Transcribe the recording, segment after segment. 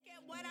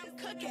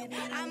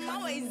I'm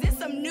always in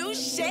some new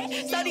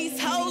shit, so these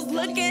hoes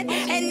looking.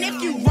 And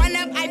if you run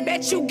up, I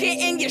bet you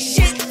getting your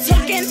shit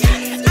tooken.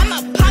 I'm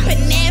a poppin'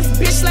 ass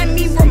bitch, let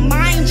me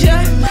remind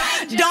ya.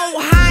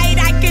 Don't hide,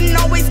 I can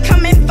always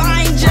come and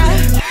find ya.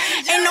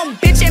 Ain't no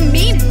bitch in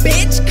me,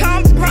 bitch,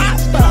 come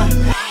proper.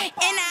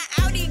 In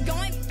a Audi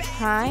going fast.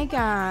 Hi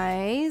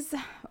guys,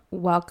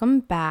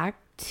 welcome back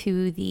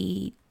to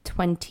the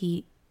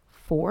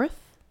 24th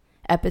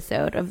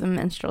episode of the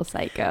Menstrual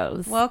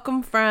Psychos.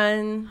 Welcome,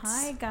 friends.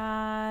 Hi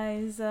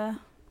guys.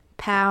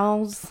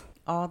 Pals,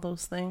 All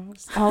those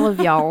things. all of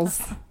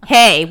y'all's.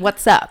 Hey,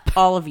 what's up?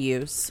 All of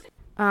yous.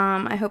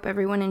 I hope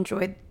everyone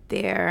enjoyed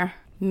their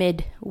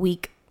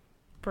mid-week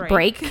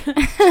break.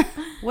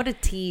 What a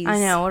tease. I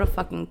know, what a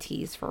fucking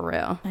tease for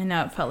real. I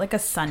know, it felt like a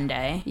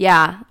Sunday.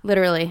 Yeah,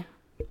 literally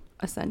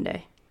a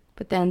Sunday.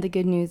 But then the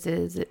good news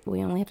is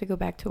we only have to go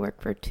back to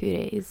work for 2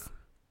 days.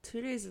 2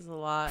 days is a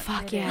lot.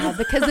 Fuck yeah,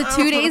 because the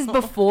 2 days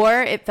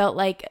before, it felt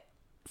like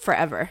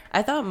forever.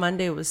 I thought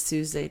Monday was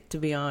Tuesday, to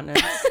be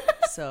honest.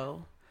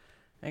 So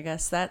I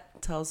guess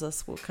that tells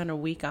us what kind of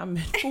week I'm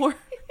in for.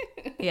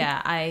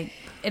 Yeah,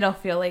 it'll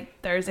feel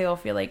like Thursday will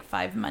feel like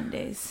 5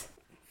 Mondays.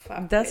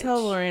 Fuck, That's bitch. how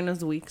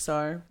Lorena's weeks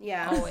are.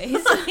 Yeah.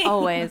 Always.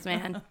 Always,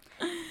 man.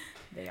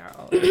 They are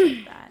always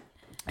like that.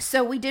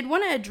 So we did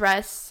want to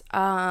address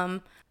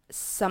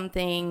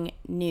something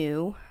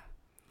new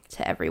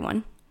to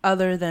everyone.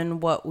 Other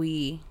than what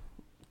we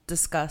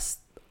discussed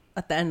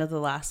at the end of the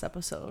last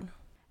episode.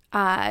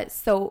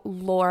 So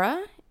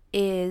Laura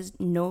is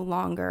no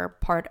longer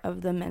part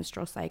of the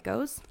Menstrual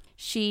Psychos.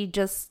 She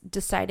just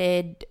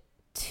decided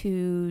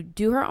to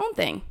do her own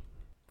thing,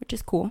 which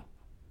is cool.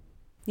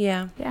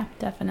 Yeah. Yeah,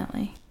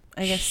 definitely.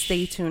 I guess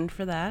stay tuned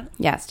for that.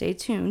 Yeah, stay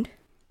tuned.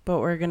 But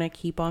we're going to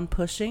keep on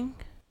pushing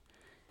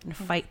and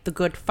fight the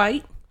good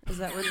fight. Is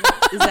that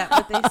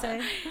what they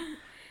say?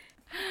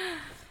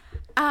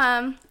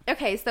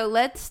 Okay, so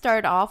let's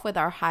start off with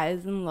our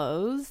highs and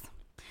lows.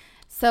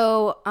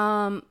 So,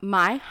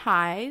 my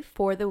high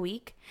for the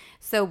week.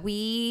 So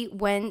we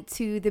went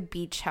to the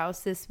beach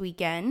house this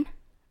weekend.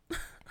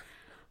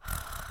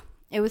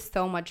 It was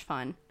so much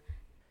fun.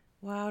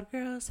 Wild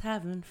girls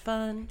having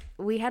fun.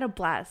 We had a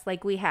blast.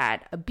 Like, we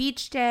had a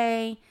beach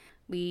day.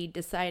 We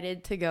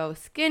decided to go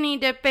skinny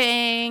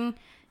dipping,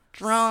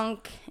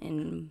 drunk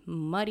in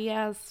muddy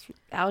ass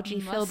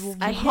algae filled water.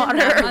 I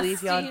cannot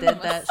believe y'all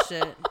did that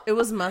shit. It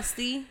was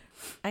musty.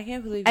 I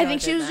can't believe y'all I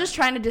think she did was that. just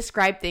trying to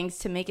describe things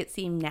to make it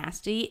seem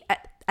nasty.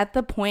 At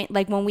the point,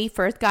 like when we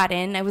first got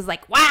in, I was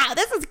like, wow,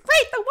 this is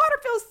great. The water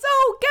feels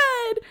so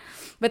good.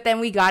 But then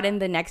we got in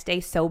the next day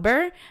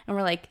sober and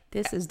we're like,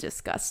 this is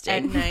disgusting.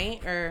 At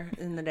night or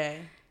in the day?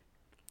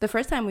 The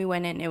first time we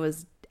went in, it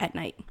was at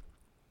night.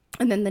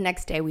 And then the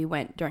next day we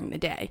went during the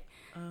day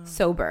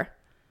sober.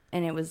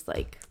 And it was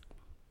like,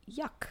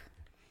 yuck.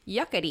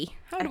 Yuckity.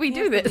 How did we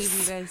do this? I can't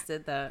believe you guys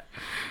did that.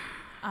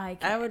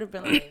 I would have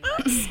been like,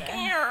 I'm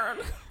scared.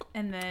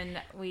 And then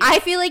I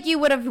feel like you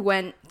would have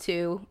went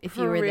too if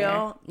you For were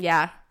real? there.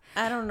 Yeah.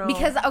 I don't know.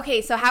 Because,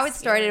 okay, so how it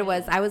started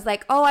was I was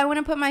like, oh, I want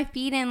to put my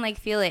feet in, like,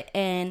 feel it.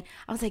 And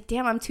I was like,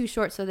 damn, I'm too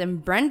short. So then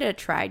Brenda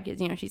tried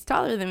because, you know, she's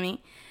taller than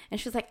me.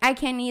 And she was like, I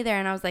can't either.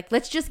 And I was like,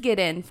 let's just get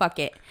in. Fuck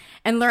it.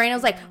 And Lorena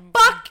was like,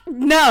 fuck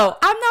no,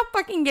 I'm not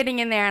fucking getting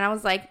in there. And I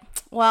was like,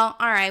 well,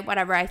 all right,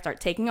 whatever. I start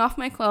taking off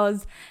my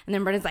clothes. And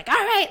then Brenda's like, all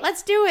right,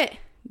 let's do it.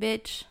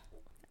 Bitch,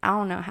 I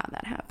don't know how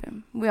that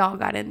happened. We all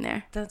got in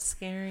there. That's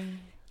scary.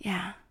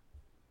 Yeah,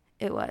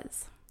 it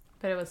was.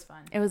 But it was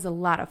fun. It was a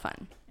lot of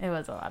fun. It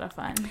was a lot of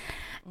fun.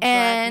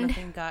 And glad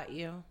nothing got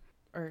you.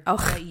 Or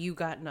that you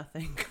got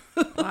nothing.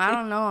 Well, I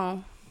don't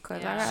know.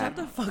 Cause Yeah. Shut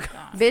the fuck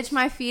up. Bitch,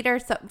 my feet are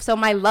so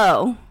my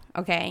low,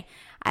 okay?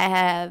 I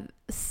have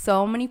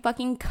so many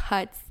fucking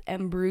cuts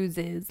and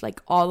bruises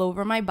like all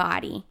over my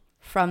body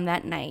from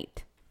that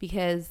night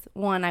because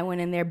one, I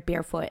went in there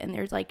barefoot and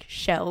there's like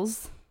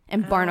shells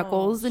and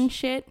barnacles and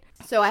shit.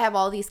 So I have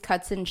all these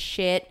cuts and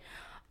shit.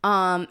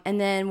 And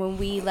then when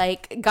we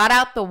like got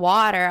out the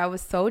water, I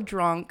was so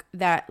drunk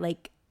that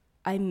like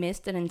I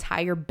missed an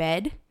entire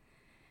bed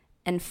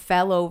and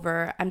fell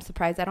over. I'm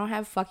surprised I don't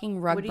have fucking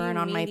rug burn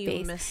on my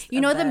face. You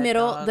know the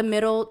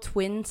middle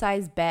twin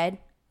size bed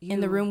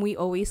in the room we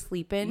always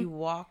sleep in? You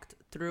walked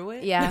through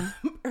it? Yeah.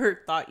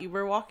 Or thought you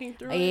were walking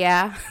through it?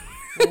 Yeah.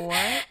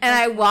 What? And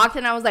I walked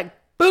and I was like,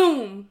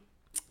 boom.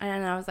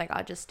 And I was like,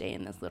 I'll just stay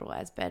in this little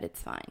ass bed.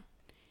 It's fine.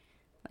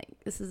 Like,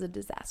 this is a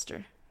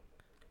disaster.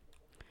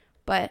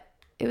 But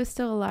it was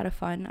still a lot of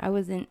fun. I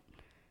wasn't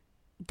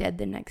dead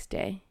the next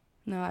day.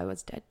 No, I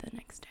was dead the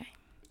next day.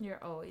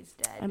 You're always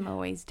dead. I'm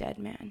always dead,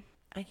 man.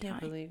 I can't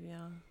believe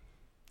y'all.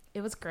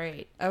 It was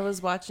great. I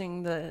was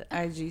watching the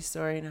IG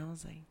story and I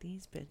was like,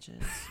 these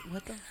bitches,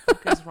 what the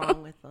fuck is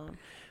wrong with them?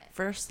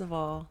 First of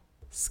all,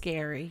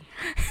 scary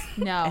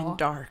No. and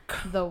dark.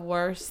 The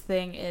worst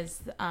thing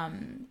is,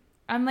 I'm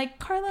like,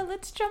 Carla,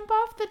 let's jump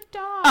off the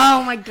dock.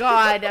 Oh, my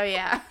God. Oh,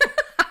 yeah.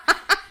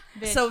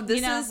 Bitch, So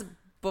this you know, is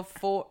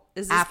before,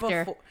 is this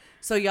After. before?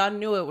 So y'all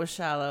knew it was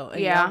shallow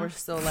and Yeah. y'all were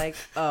still like,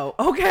 oh,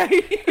 okay.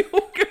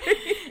 Okay.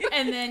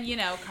 And then,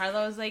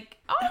 Carla was like,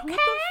 okay. What the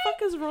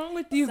fuck is wrong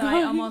with you So guys?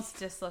 I almost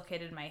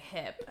dislocated my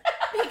hip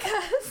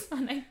because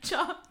when I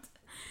jumped,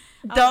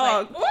 Dog.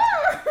 I was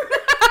like,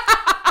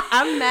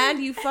 I'm mad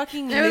you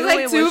fucking knew It was like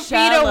it 2 was feet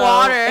of shallow,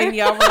 water. and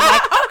y'all were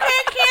like,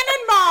 okay,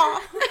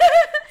 cannonball.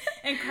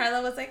 and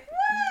Carla was like,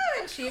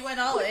 woo, and she went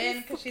all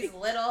in because she's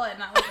little,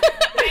 and I was like,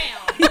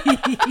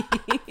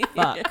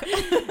 bam.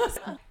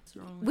 Fuck.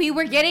 We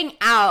were getting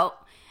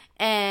out,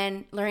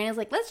 and Lorena's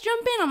like, let's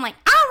jump in. I'm like,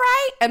 all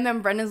right. And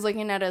then Brendan's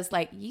looking at us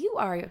like, you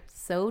are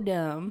so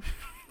dumb.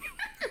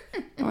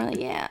 And we're like,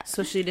 yeah.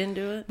 So she didn't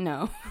do it?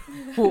 No.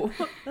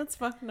 That's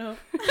fucked up.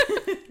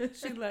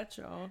 She let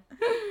y'all.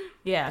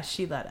 Yeah,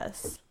 she let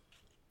us.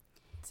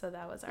 So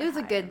that was our It was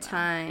a high good moment.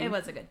 time. It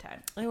was a good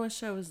time. I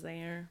wish I was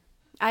there.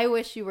 I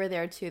wish you were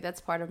there, too.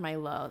 That's part of my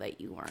low that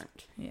you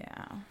weren't.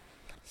 Yeah.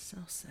 So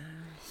sad.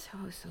 So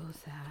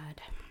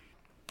sad.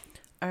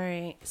 All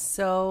right.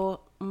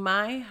 So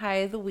my high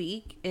of the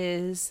week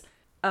is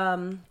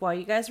while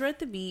you guys were at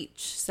the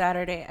beach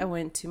Saturday, I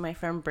went to my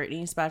friend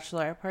Brittany's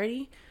bachelorette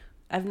party.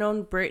 I've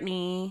known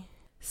Brittany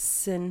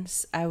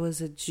since I was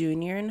a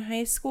junior in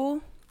high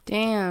school.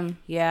 Damn.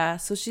 Yeah,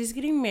 so she's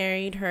getting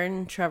married. Her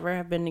and Trevor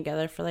have been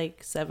together for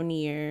like 7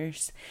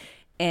 years.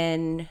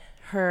 And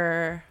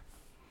her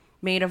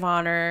maid of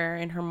honor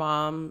and her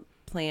mom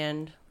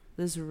planned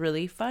this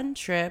really fun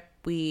trip.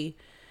 We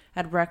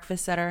had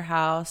breakfast at our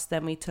house.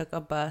 Then we took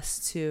a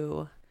bus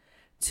to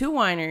 2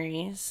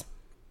 wineries.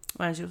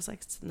 Mind you, it was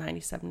like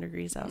 97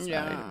 degrees outside.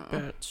 Yeah.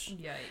 Bitch.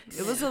 Yikes.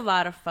 It was a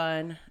lot of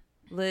fun.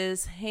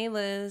 Liz, hey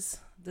Liz.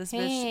 This Hey.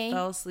 bitch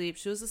fell asleep.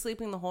 She was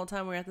sleeping the whole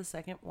time we were at the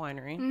second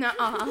winery.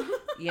 Nuh-uh.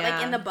 Yeah.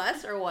 Like in the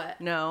bus or what?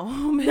 No.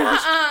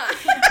 Nuh-uh.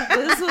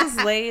 Liz was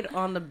laid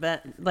on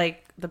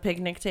the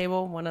picnic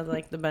table, one of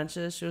the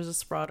benches. She was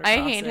just sprawled across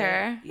I hate it.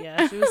 her.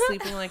 Yeah, she was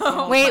sleeping the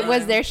whole Wait, time.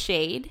 was there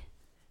shade?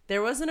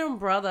 There was an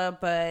umbrella,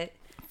 but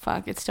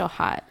Fuck, it's still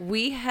hot.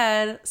 we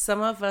had,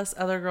 some of us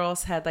other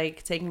girls had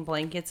taken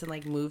blankets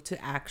and moved to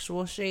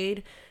actual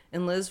shade.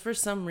 And Liz, for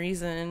some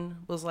reason,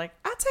 was like,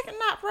 I'll take a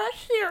nap right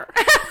here.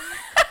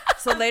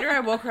 So later I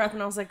woke her up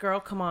and I was like, girl,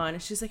 come on.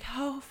 And she's like,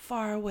 how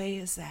far away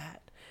is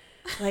that?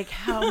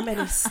 How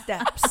many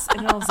steps?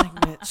 And I was like,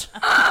 bitch.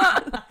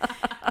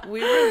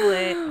 We were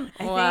lit.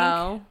 I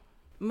think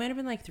it might have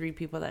been 3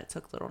 people that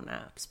took little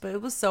naps. But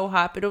it was so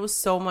hot, but it was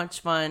so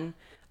much fun.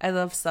 I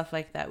love stuff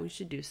like that. We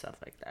should do stuff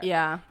like that.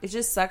 Yeah. It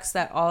just sucks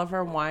that all of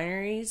our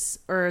wineries,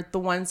 or the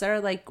ones that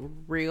are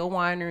real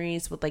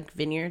wineries with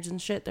vineyards and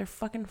shit, they're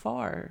fucking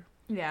far.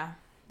 Yeah,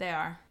 they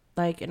are.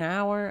 An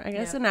hour. I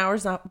guess Yeah. an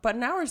hour's not, but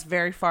an hour is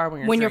very far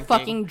when you're When you're drinking.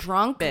 fucking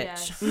drunk? Bitch.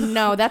 Yes.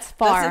 No, that's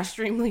far. That's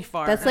extremely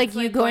far. That's like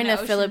you like going going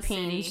to to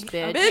Philippines, Ocean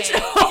bitch. City.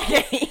 bitch.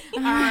 Okay.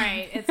 All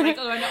right, it's like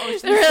going to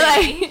Ocean You're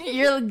City.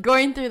 you're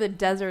going through the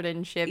desert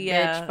and shit,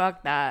 Yeah. bitch.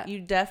 Fuck that.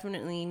 You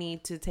definitely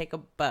need to take a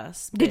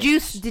bus. Did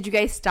bitch. you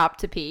guys stop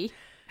to pee?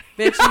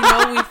 Bitch, you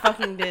know we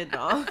fucking did,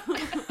 dog.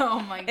 Oh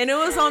my god. And it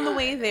was on the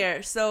way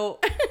there. So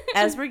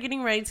as we're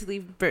getting ready to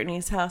leave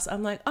Brittany's house,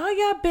 I'm like, oh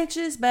yeah,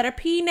 bitches, better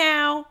pee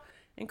now,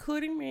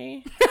 including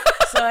me.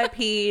 So I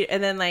peed,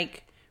 and then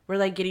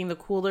we're getting the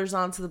coolers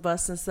onto the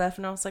bus and stuff,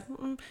 and I was like,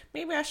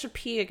 maybe I should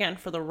pee again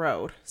for the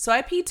road. So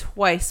I peed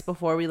twice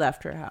before we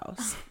left her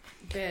house.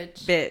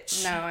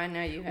 Bitch. No, I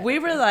know you have. We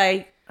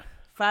were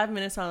 5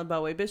 minutes on the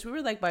beltway, bitch. We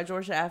were by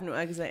Georgia Avenue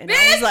exit, and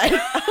I was like,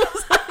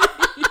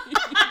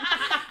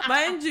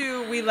 mind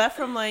you, we left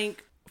from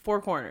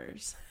 4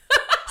 Corners.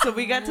 So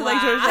we got to Georgia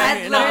Avenue.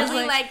 That's And I was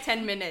literally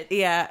 10 minutes.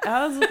 yeah,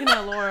 I was looking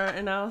at Laura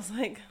and I was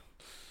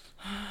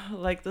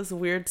like this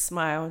weird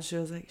smile, and she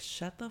was like,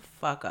 shut the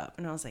fuck up.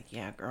 And I was like,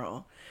 yeah,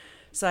 girl.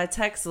 So I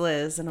text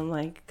Liz and I'm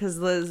like, because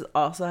Liz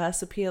also has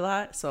to pee a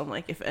lot. So I'm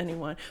like, if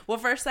anyone, well,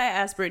 first I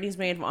asked Brittany's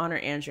maid of honor,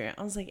 Andrea.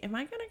 I was like, am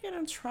I going to get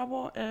in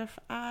trouble if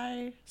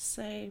I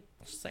say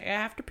I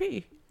have to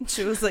pee? And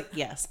she was like,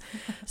 yes.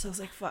 So I was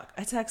like, fuck.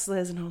 I text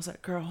Liz and I was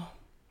like, girl,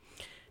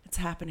 it's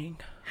happening.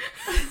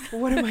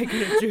 What am I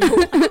going to do?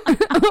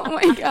 Oh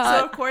my god.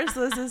 So of course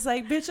Liz is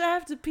like, bitch, I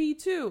have to pee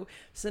too.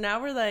 So now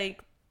we're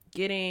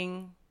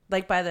getting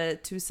by the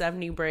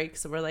 270 break,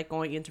 so we're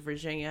going into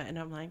Virginia, and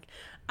I'm like,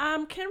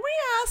 can we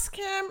ask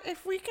him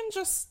if we can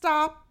just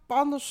stop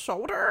on the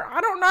shoulder? I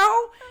don't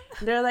know.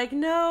 And they're like,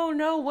 no,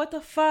 what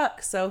the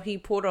fuck? So he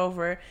pulled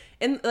over,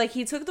 and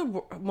he took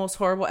the most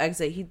horrible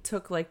exit. He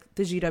took the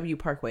GW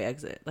Parkway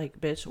exit.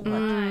 Bitch,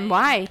 what?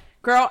 Why?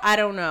 Girl, I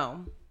don't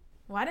know.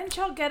 Why didn't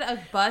y'all get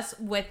a bus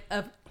with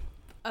a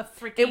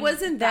freaking? It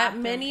wasn't that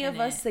bathroom many of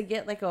in us it? to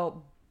get a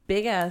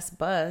big ass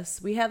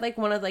bus. We had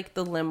one of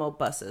the limo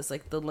buses,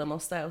 the limo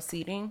style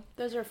seating.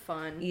 Those are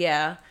fun.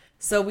 Yeah.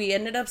 So we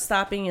ended up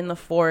stopping in the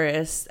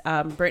forest.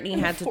 Brittany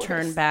had to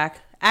turn back.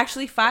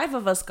 Actually, 5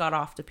 of us got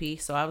off to pee,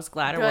 so I was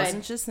glad Good. it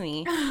wasn't just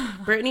me.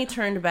 Brittany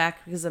turned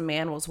back because a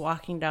man was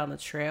walking down the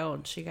trail,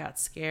 and she got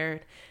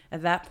scared.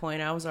 At that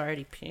point, I was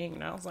already peeing,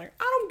 and I was like,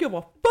 I don't give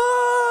a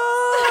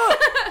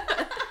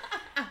fuck.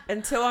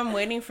 Until I'm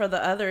waiting for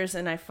the others,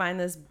 and I find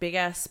this big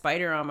ass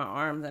spider on my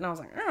arm. Then I was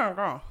like, oh,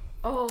 girl.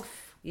 Oh.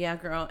 Yeah,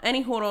 girl.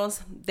 Any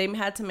hoodles, they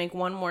had to make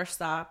one more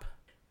stop.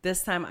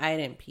 This time I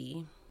didn't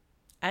pee.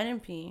 I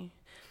didn't pee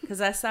because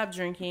I stopped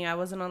drinking. I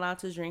wasn't allowed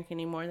to drink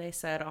anymore, they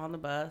said, on the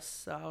bus.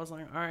 So I was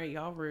like, all right,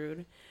 y'all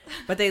rude.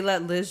 But they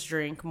let Liz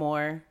drink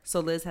more, so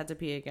Liz had to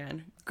pee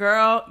again.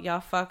 Girl, y'all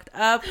fucked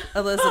up,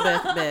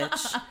 Elizabeth,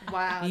 bitch.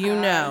 Wow. You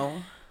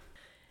know.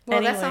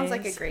 Well, that sounds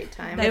like a great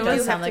time. That does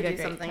You sound have to like a do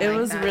great something time. It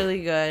like was that.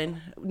 really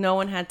good. No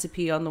one had to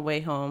pee on the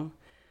way home,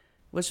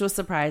 which was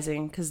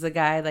surprising because the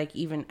guy like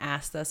even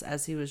asked us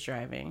as he was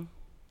driving.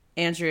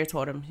 Andrea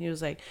told him, he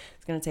was like,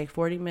 it's going to take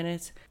 40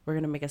 minutes. We're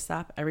going to make a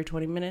stop every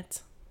 20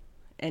 minutes.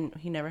 And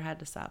he never had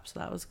to stop. So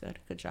that was good.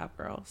 Good job,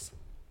 girls.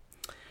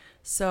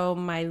 So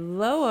my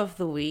low of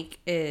the week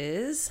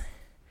is,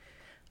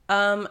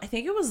 I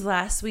think it was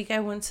last week I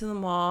went to the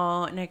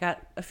mall and I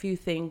got a few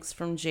things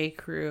from J.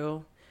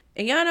 Crew.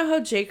 And y'all know how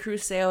J. Crew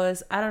sale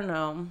is. I don't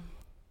know.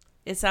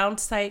 It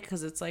sounds tight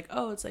because it's like,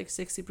 oh, it's like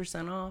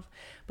 60% off.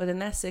 But then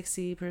that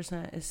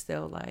 60% is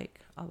still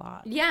like a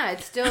lot. Yeah,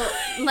 it's still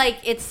like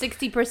it's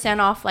 60%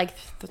 off, like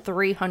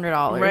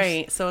 $300.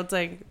 Right. So it's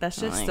like, that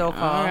shit still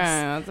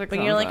costs. But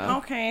you're like,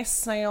 okay,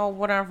 sale,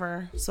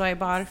 whatever. So I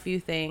bought a few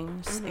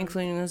things,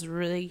 including this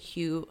really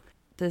cute,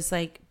 this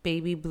like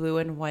baby blue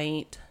and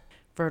white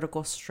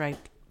vertical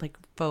striped like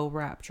faux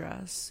wrap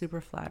dress.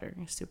 Super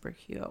flattering, super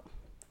cute.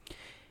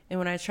 And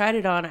when I tried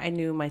it on, I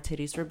knew my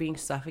titties were being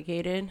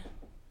suffocated.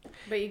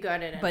 But you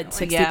got it. But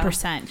Anyway.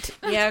 60%.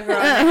 Yeah, girl.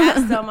 And I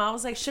asked Delma, I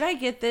was like, should I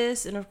get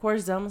this? And of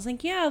course, Delma was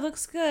like, yeah, it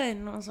looks good.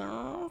 And I was like,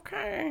 oh,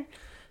 okay.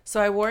 So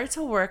I wore it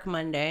to work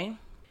Monday.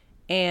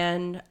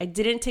 And I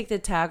didn't take the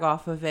tag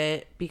off of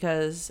it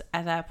because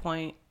at that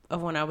point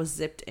of when I was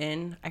zipped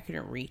in, I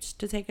couldn't reach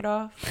to take it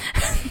off.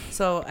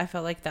 So I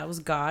felt like that was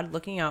God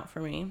looking out for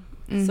me.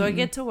 Mm-hmm. So I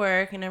get to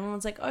work and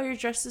everyone's like, oh, your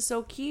dress is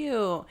so cute.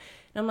 And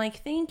I'm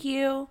like, thank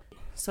you.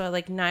 So at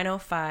like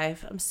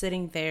 9:05, I'm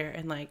sitting there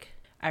and like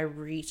I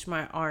reach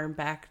my arm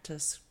back to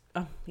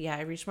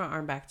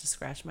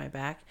scratch my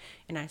back,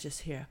 and I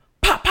just hear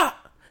pop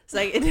pop. It's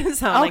like, it didn't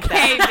sound like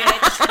that.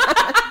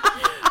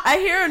 Bitch. I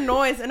hear a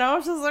noise, and I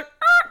was just like,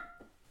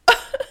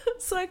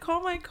 so I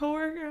called my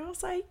coworker. I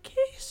was like,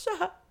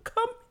 Keisha,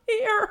 come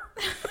here,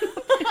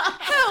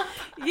 help.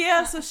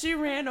 Yeah, so she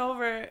ran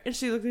over and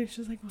she looked at me.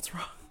 She was like, what's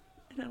wrong?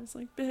 And I was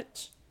like,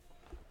 bitch,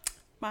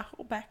 my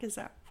whole back is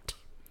out.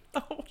 The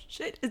whole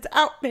shit is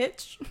out,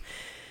 bitch.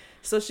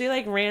 So she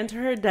like ran to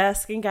her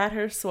desk and got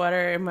her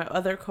sweater, and my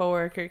other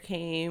coworker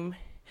came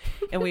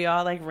and we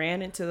all like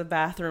ran into the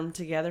bathroom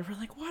together. We're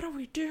like, what do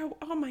we do?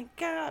 Oh my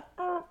God.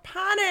 Oh,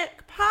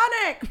 panic.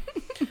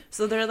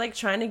 So they're like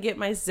trying to get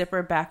my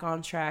zipper back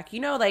on track.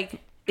 You know,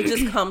 like it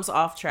just comes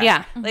off track.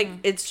 Yeah. Like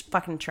it's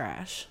fucking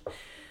trash.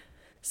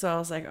 So I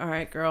was like, all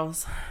right,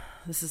 girls,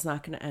 this is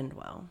not going to end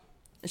well.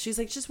 And she's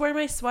like, just wear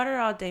my sweater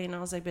all day. And I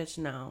was like, bitch,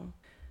 no.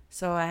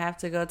 So I have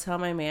to go tell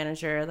my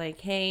manager, like,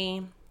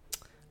 hey,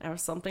 I have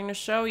something to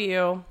show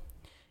you.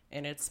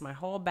 And it's my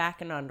whole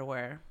back in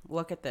underwear.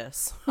 Look at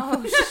this.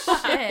 Oh,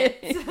 shit.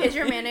 Is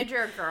your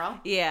manager a girl?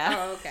 Yeah.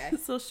 Oh, okay.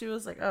 So she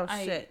was like, oh,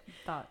 shit. I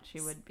thought she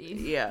would be.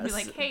 Yes. Be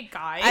like, hey,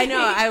 guys. I know.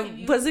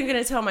 I wasn't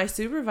going to tell my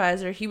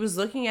supervisor. He was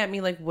looking at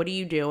me like, what are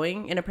you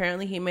doing? And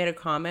apparently he made a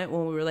comment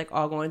when we were like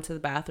all going to the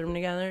bathroom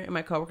together. And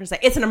my coworker's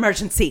like, it's an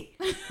emergency.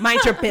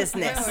 Mind your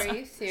business. Oh, are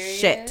you serious?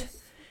 Shit.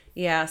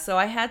 Yeah, so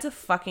I had to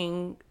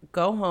fucking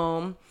go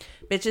home.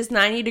 Bitch, it's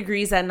 90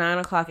 degrees at 9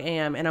 o'clock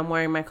a.m. and I'm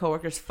wearing my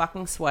coworker's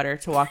fucking sweater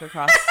to walk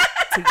across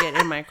to get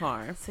in my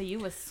car. So you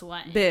was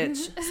sweating.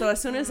 Bitch. So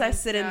as soon as I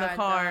sit in the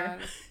car,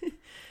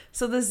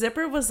 so the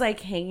zipper was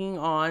like hanging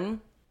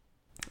on.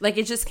 Like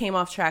it just came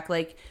off track.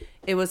 Like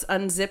it was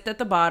unzipped at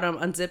the bottom,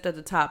 unzipped at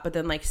the top, but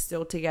then like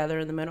still together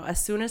in the middle.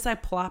 As soon as I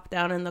plopped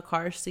down in the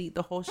car seat,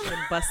 the whole shit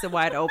busted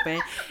wide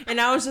open. And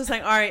I was just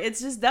like, all right,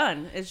 it's just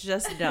done. It's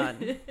just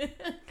done.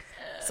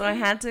 So I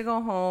had to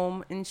go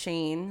home and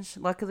change.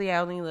 Luckily, I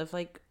only live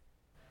like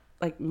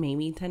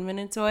maybe 10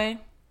 minutes away.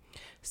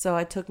 So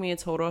it took me a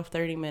total of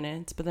 30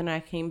 minutes. But then I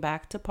came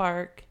back to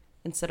park.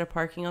 Instead of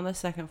parking on the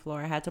second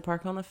floor, I had to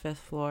park on the 5th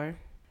floor.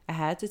 I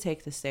had to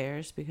take the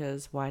stairs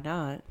because why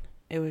not?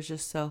 It was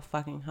just so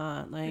fucking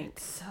hot. Like,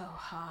 It's so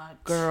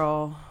hot.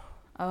 girl.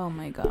 Oh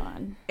my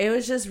God. It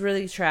was just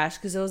really trash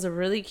because it was a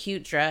really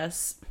cute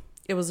dress.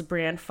 It was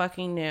brand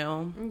fucking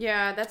new.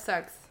 Yeah, that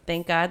sucks.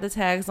 Thank God the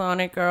tag's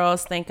on it,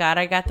 girls. Thank God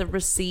I got the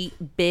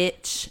receipt,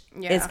 bitch.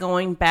 Yeah. It's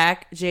going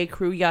back. J.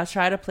 Crew, y'all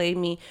try to play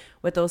me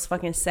with those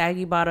fucking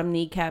saggy bottom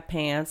kneecap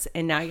pants,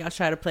 and now y'all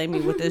try to play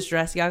me with this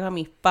dress. Y'all got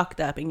me fucked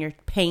up, and you're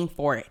paying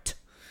for it.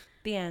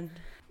 The end.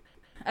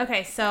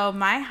 Okay, so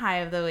my high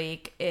of the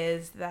week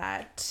is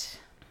that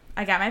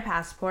I got my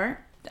passport.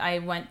 I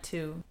went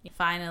to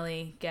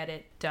finally get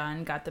it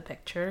done, got the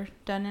picture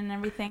done and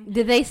everything.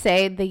 Did they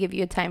say they give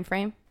you a time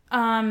frame?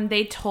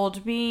 They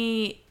told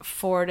me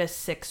 4 to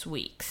 6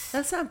 weeks.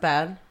 That's not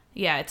bad.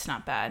 Yeah, it's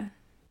not bad.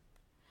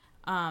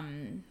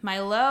 My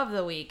low of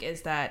the week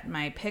is that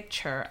my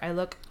picture, I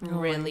look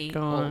really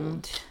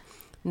old.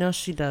 No,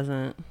 she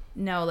doesn't.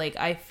 No, like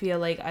I feel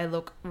like I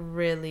look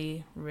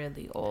really,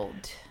 really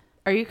old.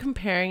 Are you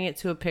comparing it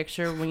to a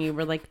picture when you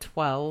were like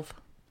 12?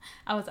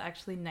 I was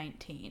actually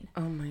 19.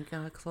 Oh my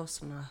God,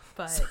 close enough.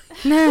 But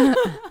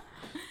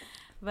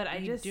But I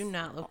You just do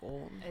not look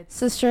old.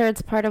 Sister,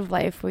 it's part of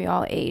life. We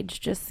all age.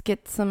 Just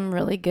get some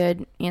really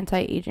good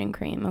anti-aging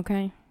cream,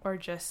 okay? Or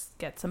just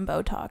get some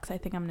Botox. I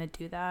think I'm gonna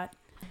do that.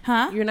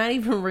 Huh? You're not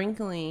even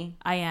wrinkly.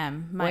 I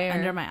am. Where?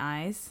 Under my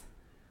eyes.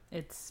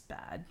 It's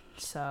bad.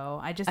 So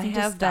I just I need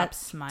to have stop that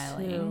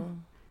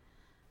smiling.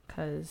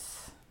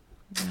 Because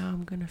now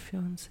I'm gonna feel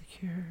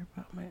insecure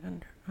about my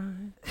under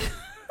eye.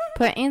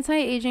 Put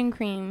anti-aging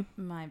cream.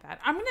 my bad.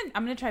 I'm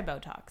gonna try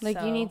Botox. Like,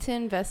 so you need to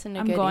invest in a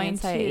I'm good going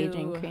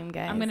anti-aging to- cream,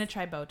 guys. I'm gonna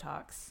try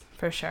Botox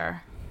for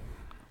sure.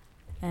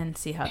 And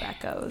see how that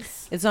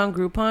goes. It's on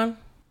Groupon.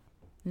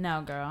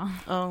 No, girl.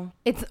 Oh,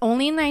 It's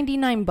only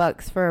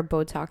 $99 for a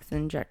Botox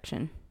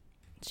injection.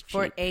 It's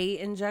for cheap. a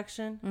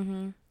injection.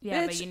 Mm-hmm.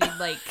 Yeah, Bitch. but you need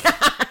like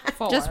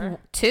 4. Just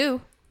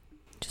 2.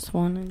 Just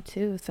 1 and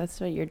 2, if that's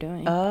what you're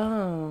doing.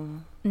 Oh,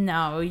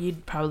 No,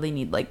 you'd probably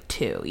need like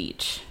 2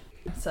 each.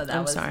 So that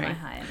I'm was sorry. my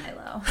high and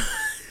my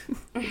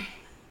low.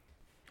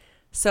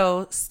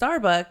 so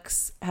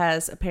Starbucks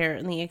has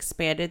apparently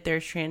expanded their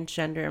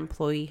transgender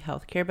employee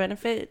healthcare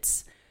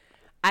benefits.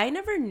 I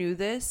never knew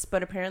this,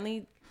 but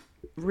apparently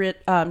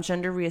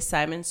gender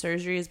reassignment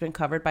surgery has been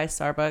covered by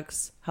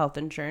Starbucks health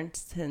insurance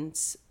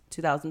since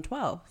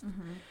 2012.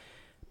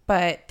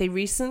 But they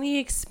recently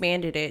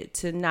expanded it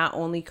to not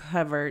only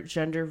cover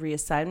gender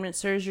reassignment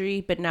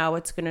surgery, but now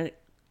it's going to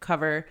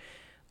cover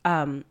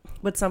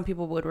what some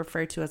people would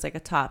refer to as like a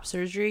top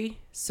surgery.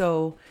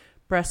 So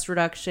breast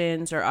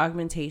reductions or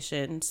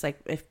augmentations, like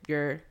if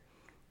you're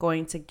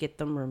going to get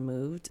them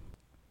removed.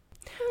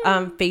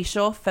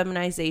 Facial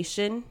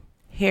feminization,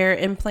 hair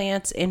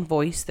implants, and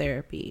voice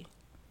therapy.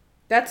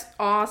 That's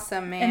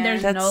awesome, man. And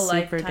there's That's no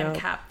super lifetime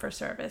dope. cap for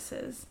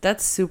services.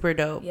 That's super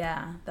dope.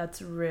 Yeah,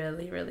 that's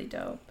really, really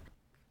dope.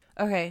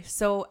 Okay,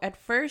 so at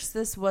first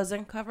this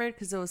wasn't covered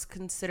because it was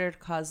considered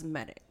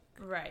cosmetic.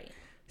 Right.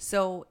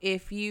 So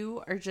if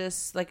you are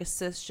just like a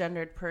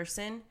cisgendered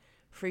person,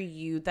 for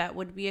you that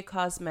would be a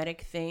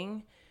cosmetic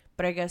thing.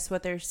 But I guess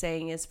what they're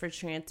saying is for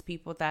trans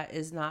people that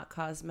is not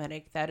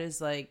cosmetic. That is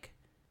like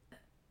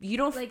you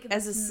don't Like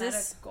as a it's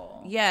cis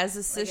medical. yeah as a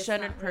Like, it's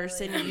cisgendered not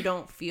person really- you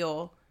don't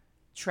feel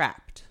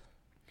trapped.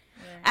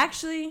 Right.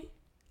 Actually,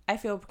 I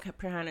feel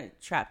kind of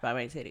trapped by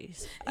my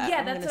titties. Yeah,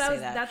 I'm that's gonna what I say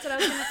was. that. That's what I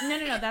was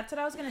gonna. No. That's what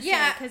I was gonna say.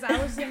 Yeah. Because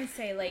I was gonna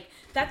say like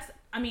that's.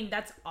 I mean,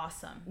 that's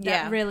awesome.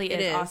 Yeah, That really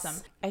it is awesome.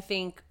 I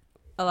think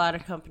a lot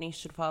of companies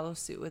should follow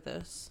suit with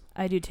this.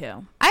 I do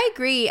too. I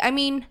agree. I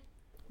mean,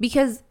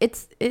 because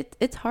it's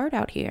hard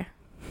out here.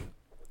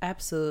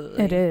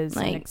 Absolutely, It is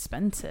Like-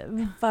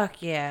 expensive.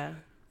 Fuck yeah.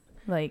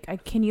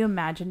 Like, can you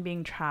imagine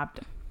being trapped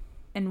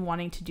and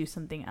wanting to do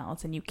something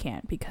else and you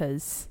can't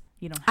because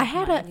you don't have I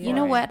had a, money you for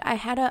know it? what? I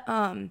had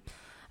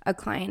a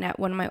client at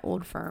one of my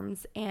old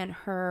firms, and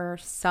her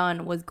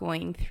son was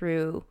going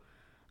through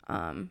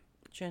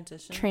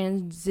Transition.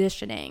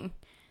 transitioning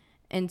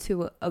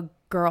into a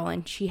girl,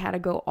 and she had to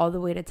go all the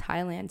way to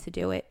Thailand to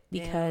do it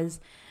because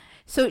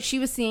so she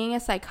was seeing a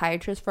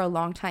psychiatrist for a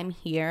long time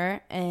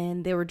here,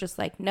 and they were just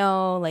like,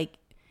 no, like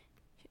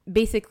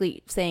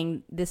basically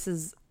saying this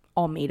is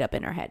all made up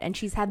in her head, and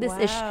she's had this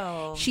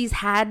Wow. she's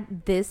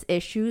had this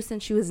issue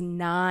since she was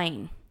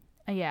 9.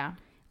 Yeah.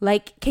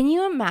 Like, can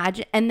you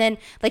imagine? And then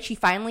like she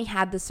finally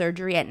had the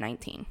surgery at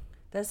 19.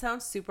 That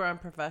sounds super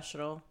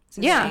unprofessional.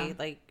 To Yeah. say,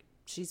 like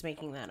she's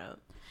making that up.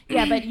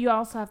 Yeah, but you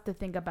also have to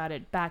think about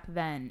it. Back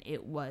then,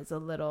 it was a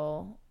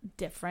little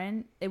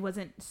different. It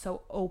wasn't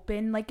so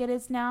open like it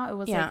is now. It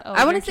was Yeah, like, oh,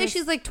 I want you're to say just-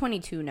 she's like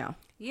 22 now.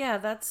 Yeah,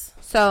 that's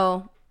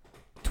So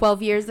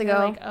 12 years you're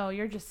ago, like, oh,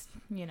 you're just,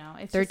 it's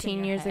just in 13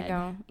 your years head.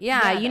 ago.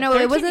 Yeah, Yeah, you know,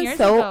 13 it wasn't years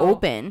so ago.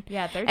 open.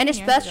 Yeah, 13 And years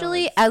ago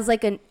especially was- as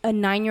like a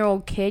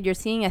 9-year-old kid, you're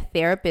seeing a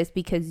therapist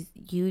because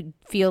you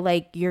feel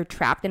like you're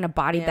trapped in a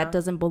body Yeah. that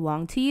doesn't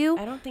belong to you.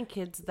 I don't think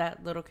kids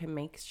that little can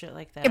make shit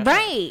like that.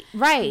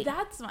 Right.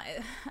 That's my.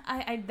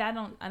 I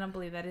don't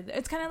believe that either.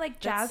 It's kind of like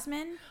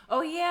Jasmine.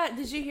 Oh yeah,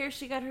 did you hear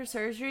she got her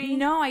surgery?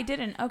 No, I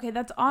didn't. Okay,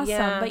 that's awesome.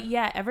 Yeah. But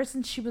yeah, ever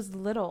since she was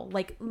little,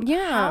 like,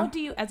 Yeah. how do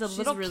you, as a She's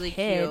little really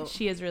kid, cute.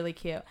 she is really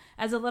cute.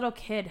 As a little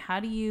kid, how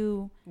do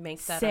you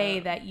Make that say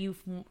up. that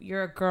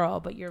you're a girl,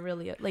 but you're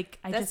really like?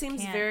 I That just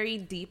seems can't. very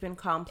deep and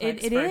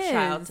complex It for is. a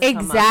child to come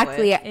up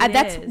Exactly. with. It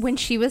That's is. when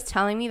she was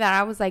telling me that,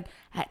 I was like,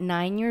 at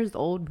 9 years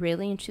old,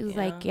 really? And she was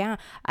Yeah. like, yeah,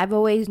 I've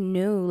always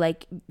knew,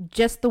 like,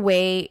 just the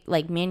way,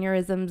 like,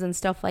 mannerisms and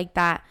stuff like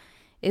that.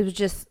 It was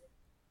just,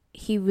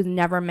 he was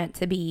never meant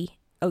to be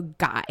a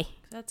guy.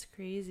 That's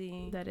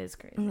crazy. That is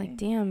crazy. I'm like,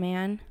 damn,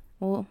 man.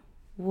 Well,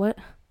 what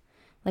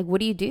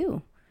do you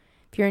do?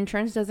 If your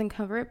insurance doesn't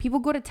cover it, people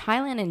go to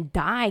Thailand and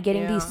die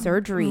getting Yeah. these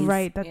surgeries.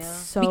 right? That's Yeah.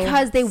 so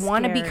Because they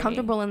want to be scary.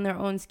 comfortable in their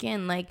own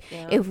skin. Like,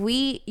 Yeah. if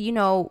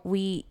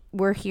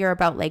we're here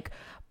about like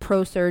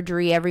pro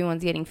surgery,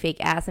 everyone's getting fake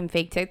ass and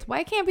fake tits.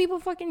 Why can't people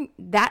fucking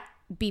that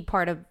be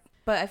part of?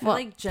 But I feel Well,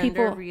 like gender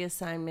people-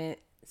 reassignment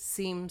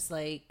seems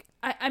like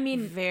I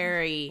mean,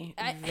 very,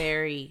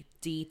 very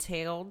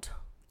detailed.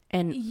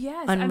 And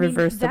yes,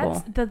 unreversible. I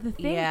mean, that's, the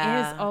thing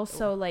Yeah. is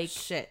also like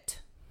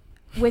Shit.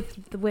 with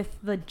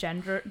the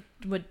gender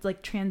with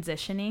like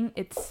transitioning,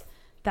 it's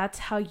that's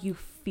how you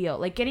feel.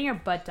 Like getting your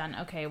butt done,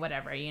 okay,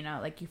 whatever, you know,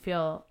 like you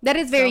feel that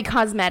is very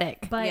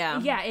cosmetic. But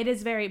yeah, it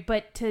is very,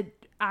 but to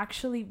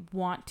actually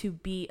want to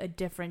be a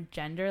different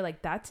gender,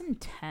 like that's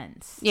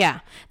intense. Yeah,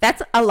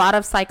 that's a lot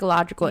of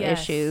psychological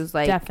issues.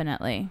 Like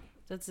definitely.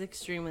 That's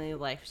extremely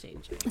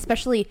life-changing.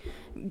 Especially,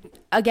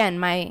 again,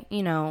 my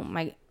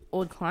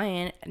old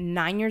client,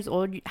 9 years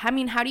old. I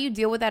mean, how do you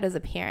deal with that as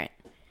a parent?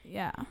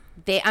 Yeah.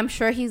 I'm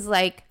sure he's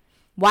like,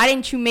 why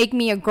didn't you make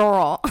me a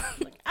girl?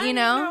 Like, you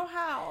know? I don't know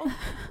how.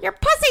 Your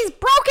pussy's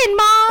broken,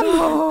 Mom.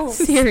 Oh,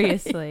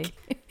 seriously.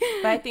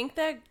 But I think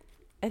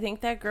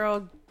that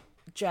girl,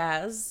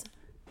 Jazz.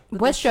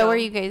 What show are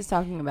you guys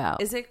talking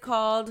about? Is it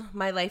called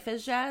My Life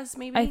as Jazz,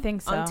 maybe? I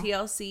think so. On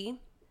TLC.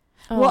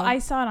 Oh. Well, I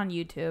saw it on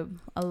YouTube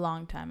a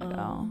long time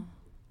ago.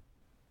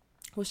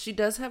 Well, she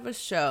does have a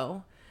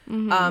show.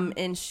 Mm-hmm.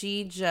 And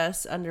she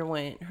just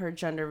underwent her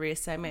gender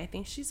reassignment. I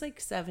think she's like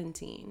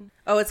 17.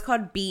 Oh, it's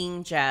called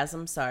Being Jazz.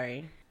 I'm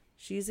sorry.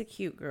 She's a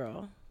cute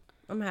girl.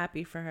 I'm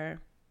happy for her.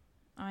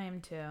 I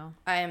am too.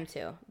 I am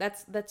too.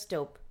 That's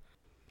dope.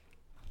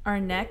 Our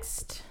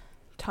next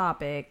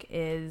topic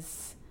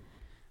is,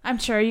 I'm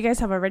sure you guys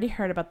have already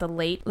heard about the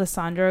late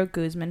Lisandro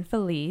Guzman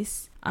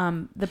Feliz,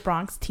 the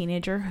Bronx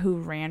teenager who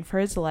ran for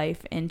his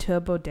life into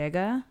a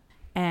bodega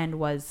and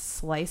was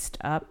sliced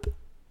up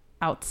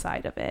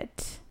outside of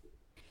it.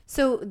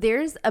 So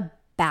there's a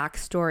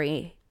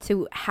backstory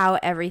to how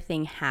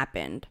everything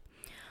happened.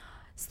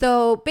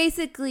 So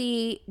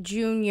basically,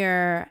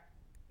 Junior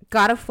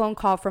got a phone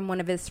call from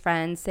one of his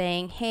friends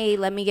saying, hey,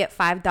 let me get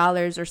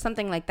 $5 or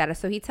something like that.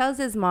 So he tells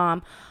his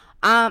mom,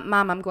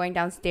 Mom, I'm going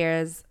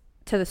downstairs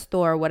to the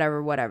store,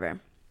 whatever.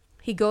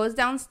 He goes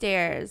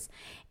downstairs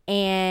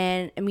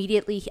and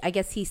immediately, I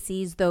guess he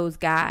sees those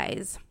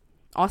guys,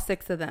 all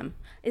 6 of them.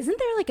 Isn't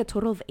there like a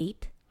total of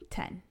 8?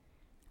 10.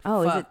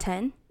 Oh, Fuck. Is it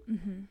 10?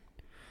 Mm-hmm.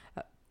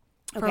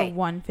 Okay. For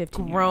one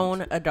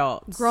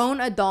 15-year-old.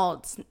 Grown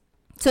adults.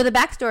 So the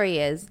backstory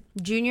is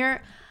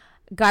Junior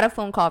got a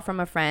phone call from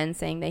a friend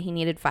saying that he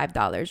needed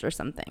 $5 or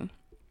something.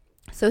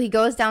 So he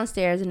goes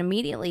downstairs and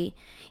immediately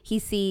he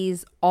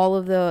sees all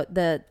of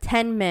the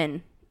 10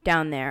 men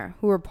down there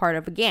who are part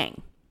of a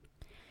gang.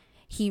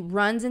 He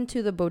runs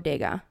into the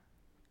bodega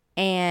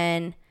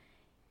and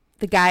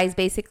the guys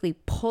basically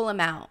pull him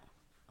out.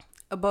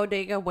 A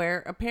bodega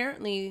where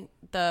apparently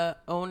the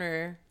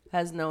owner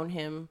has known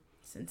him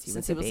since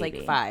he was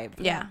like 5.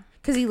 Yeah.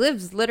 Because he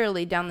lives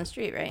literally down the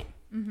street, right?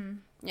 Mm-hmm.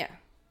 Yeah.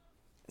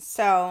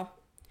 So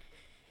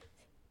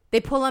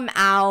they pull him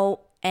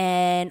out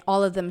and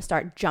all of them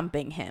start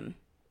jumping him.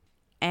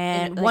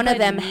 And one of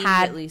them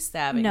had...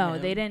 stabbing No,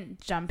 him. they didn't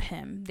jump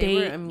him. They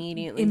were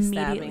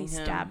immediately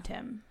stabbed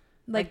him.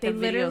 Like they the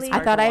video's literally...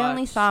 hard I thought to I watch.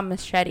 only saw a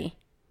machete.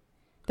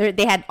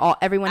 They had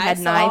everyone had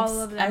saw knives.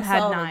 All of them I had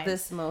saw knives.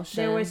 this motion.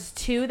 There was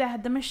 2 that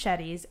had the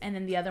machetes, and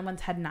then the other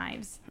ones had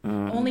knives.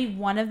 Only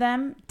one of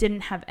them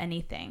didn't have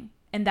anything,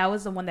 and that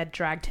was the one that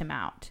dragged him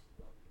out.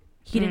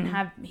 He didn't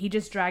have. He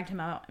just dragged him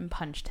out and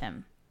punched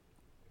him.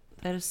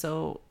 That is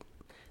so...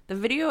 The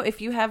video,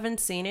 if you haven't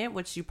seen it,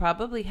 which you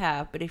probably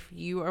have, but if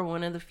you are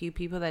one of the few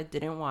people that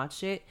didn't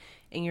watch it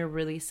and you're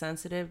really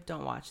sensitive,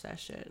 don't watch that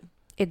shit.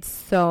 It's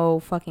so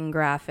fucking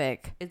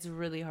graphic. It's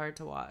really hard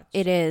to watch.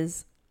 It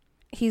is.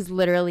 He's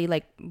literally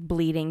like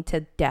bleeding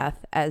to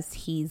death as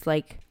he's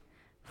like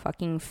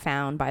fucking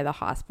found by the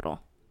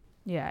hospital.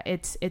 Yeah,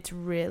 it's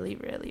really,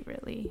 really,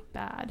 really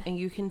bad. And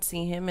you can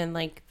see him in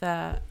like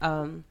the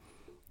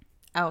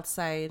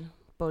outside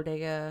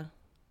bodega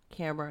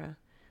camera,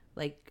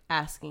 like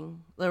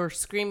asking or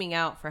screaming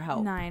out for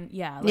help.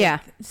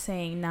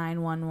 Saying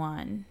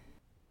 911.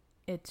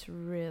 It's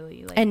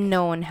really like... And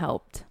no one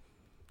helped.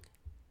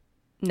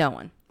 No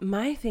one.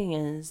 My thing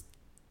is,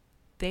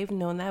 they've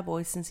known that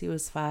boy since he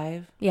was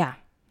 5. Yeah.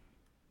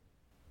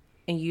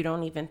 And you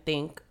don't even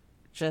think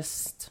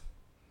just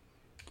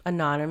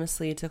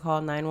anonymously to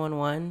call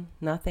 911?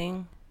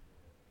 Nothing?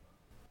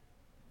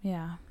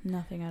 Yeah,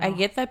 nothing at all. I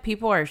get that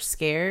people are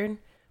scared,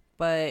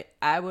 but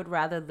I would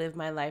rather live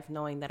my life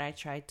knowing that I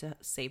tried to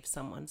save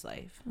someone's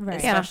life. Right.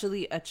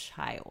 Especially a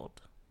child.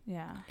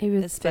 Yeah. He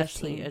was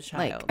Especially 15. a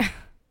child. Like,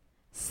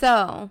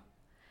 so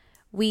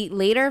we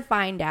later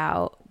find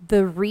out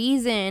the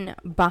reason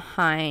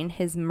behind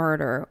his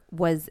murder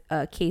was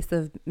a case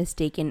of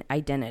mistaken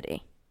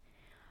identity.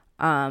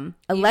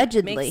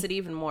 Allegedly. Makes it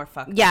even more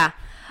fucked up. Yeah.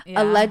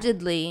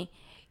 Allegedly,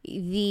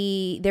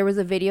 there was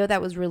a video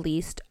that was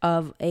released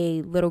of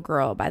a little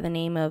girl by the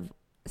name of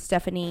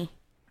Stephanie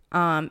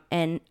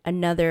and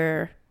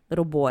another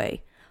little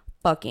boy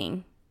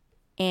fucking,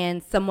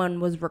 and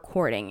someone was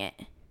recording it.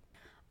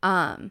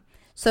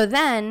 So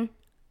then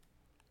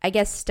I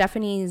guess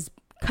Stephanie's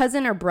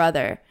cousin or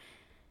brother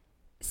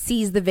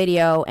sees the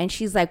video and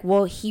she's like,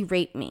 well, he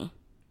raped me.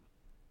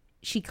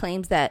 She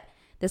claims that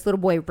this little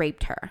boy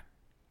raped her.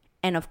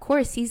 And of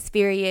course he's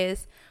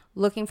furious,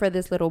 looking for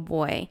this little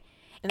boy.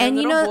 And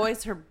the little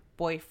boy's her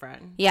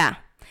boyfriend. Yeah.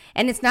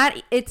 And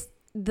it's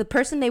the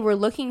person they were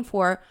looking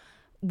for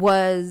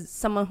was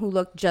someone who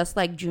looked just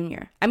like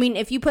Junior. I mean,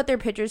 if you put their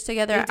pictures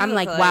together, I'm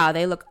like, wow,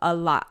 they look a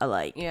lot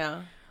alike.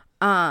 Yeah.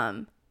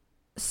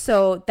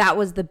 So that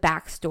was the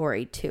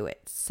backstory to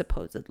it,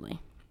 supposedly.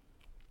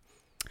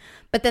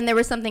 But then there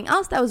was something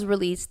else that was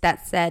released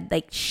that said,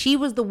 like, she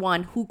was the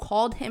one who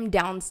called him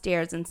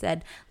downstairs and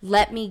said,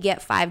 let me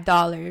get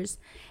 $5.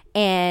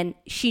 And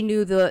she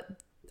knew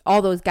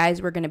all those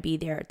guys were going to be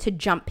there to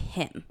jump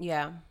him.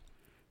 Yeah.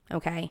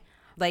 Okay.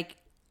 Like,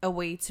 a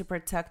way to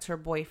protect her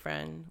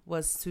boyfriend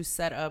was to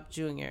set up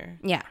Junior.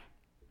 Yeah.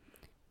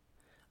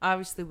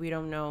 Obviously, we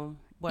don't know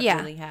what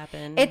really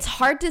happened. It's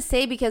hard to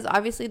say because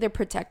obviously they're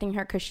protecting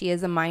her because she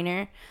is a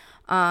minor.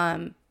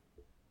 And,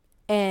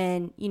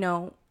 you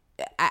know,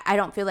 I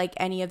don't feel like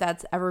any of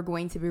that's ever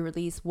going to be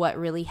released, what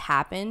really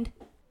happened.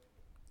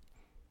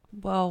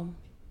 Well,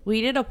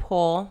 we did a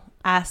poll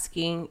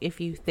asking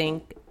if you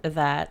think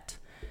that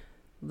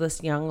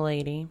this young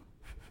lady...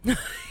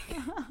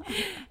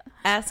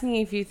 asking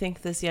if you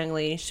think this young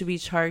lady should be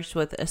charged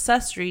with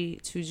accessory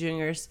to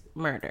Junior's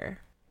murder.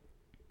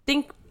 I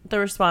think the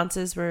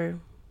responses were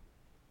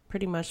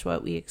pretty much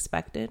what we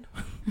expected.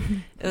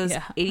 It was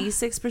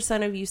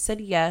 86% of you said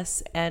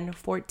yes and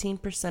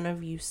 14%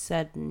 of you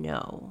said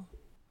no.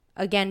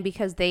 Again,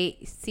 because they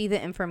see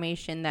the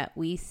information that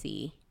we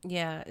see.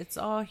 Yeah, it's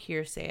all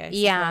hearsay, I suppose.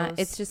 Yeah,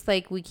 it's just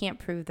like we can't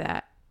prove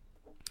that.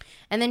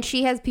 And then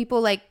she has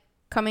people like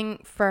coming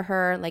for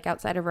her like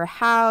outside of her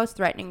house,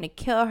 threatening to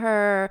kill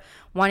her,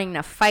 wanting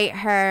to fight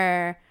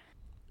her.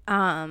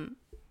 And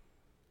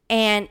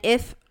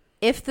if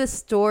the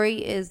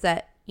story is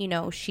that, you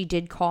know, she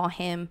did call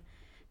him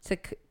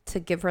to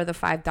give her the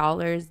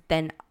 $5,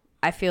 then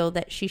I feel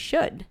that she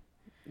should.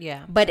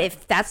 Yeah. But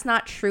if that's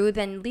not true,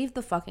 then leave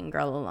the fucking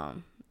girl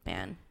alone,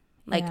 man.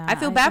 Like, Yeah, I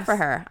feel bad for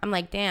her. I'm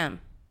like,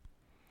 damn.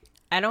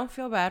 I don't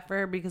feel bad for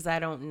her because I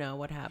don't know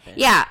what happened.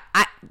 Yeah.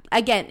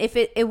 Again, if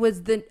it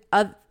was the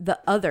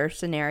other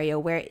scenario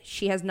where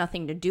she has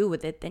nothing to do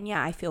with it, then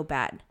yeah, I feel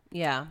bad.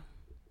 Yeah.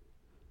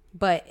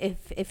 But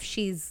if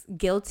she's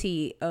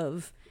guilty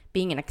of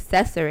being an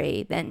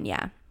accessory, then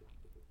yeah.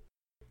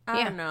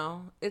 I don't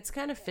know. It's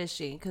kind of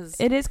fishy because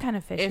It is kind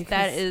of fishy. if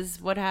that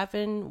is what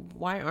happened,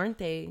 why aren't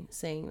they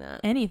saying that?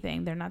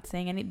 anything, they're not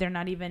saying any. They're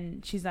not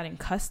even. She's not in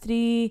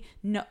custody.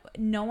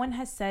 No one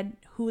has said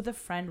who the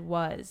friend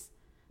was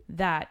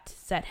that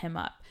set him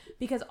up.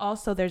 Because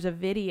also there's a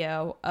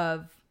video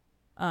of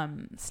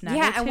Snaggletooth.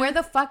 Yeah, and where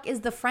the fuck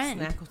is the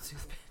friend?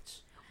 Snaggletooth,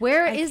 bitch.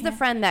 Where is the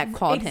friend that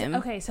called him?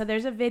 Okay, so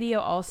there's a video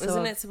also.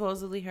 Wasn't it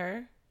supposedly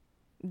her?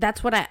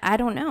 That's what I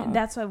don't know.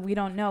 That's what we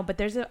don't know. But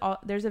there's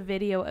a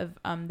video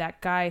of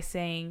that guy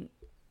saying,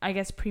 I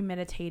guess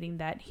premeditating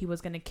that he was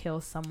gonna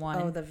kill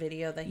someone. Oh, the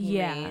video that he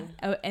made.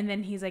 Oh, and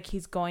then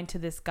he's going to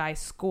this guy's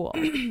school.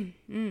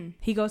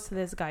 He goes to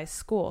this guy's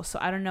school. So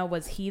I don't know.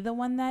 Was he the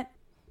one that,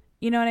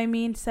 you know what I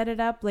mean, set it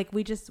up? Like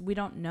we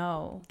don't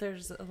know.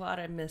 There's a lot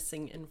of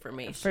missing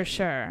information For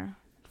sure.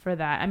 For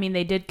that, I mean,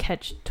 they did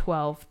catch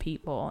 12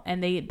 people,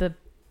 and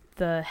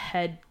the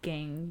head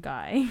gang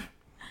guy.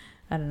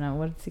 I don't know,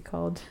 what's he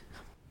called?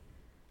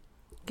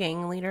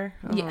 Gang leader.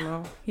 I don't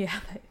know. Yeah.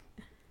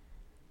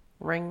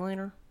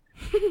 Ringleader.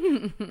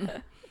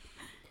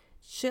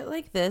 Shit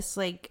like this,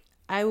 like,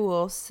 I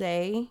will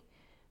say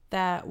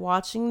that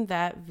watching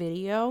that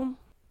video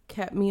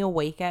kept me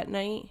awake at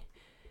night,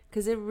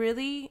 because it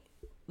really,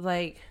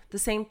 like, the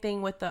same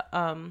thing with the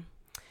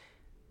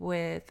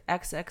with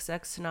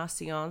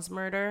XXXTentacion's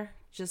murder,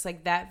 just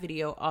like that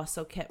video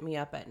also kept me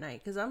up at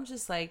night, because I'm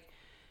just like,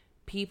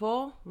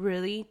 people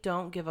really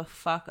don't give a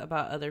fuck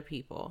about other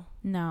people.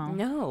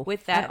 No.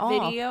 With that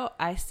video,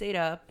 I stayed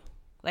up.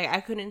 Like, I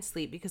couldn't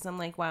sleep because I'm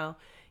like, wow,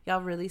 y'all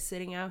really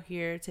sitting out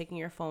here taking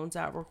your phones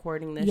out,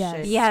 recording this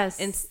shit. Yes.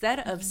 Instead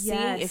of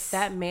seeing if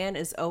that man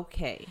is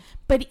okay.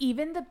 But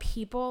even the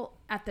people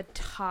at the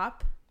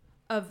top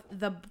of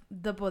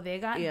the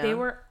bodega, they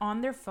were on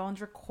their phones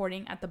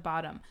recording at the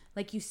bottom.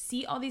 Like, you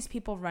see all these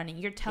people running.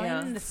 You're telling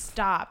them to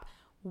stop.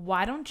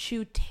 Why don't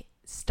you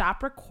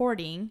stop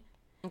recording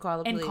and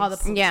call the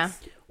police? Yeah.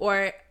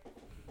 Or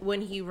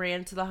when he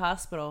ran to the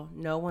hospital,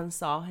 no one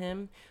saw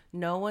him.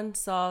 No one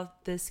saw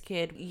this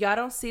kid. Y'all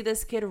don't see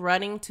this kid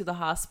running to the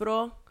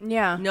hospital.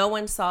 Yeah. No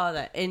one saw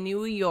that. In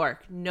New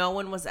York, no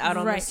one was out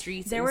on the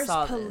streets there and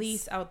saw was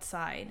police this.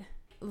 outside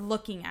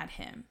looking at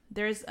him.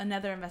 There's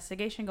another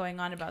investigation going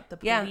on about the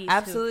police. Yeah,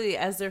 absolutely.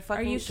 As there Are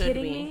fucking you should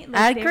kidding be. me? Like,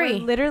 I agree. They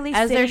were literally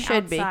As there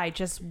sitting should outside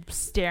just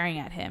staring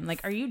at him. Like,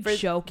 are you For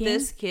joking?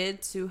 this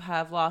kid to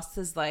have lost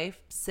his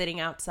life sitting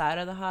outside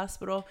of the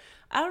hospital,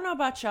 I don't know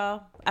about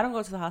y'all. I don't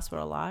go to the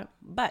hospital a lot,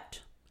 but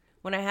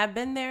when I have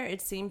been there,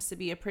 it seems to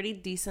be a pretty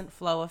decent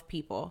flow of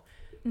people.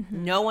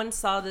 Mm-hmm. No one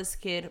saw this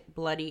kid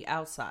bloody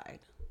outside.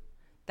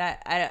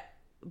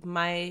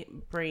 My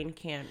brain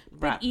can't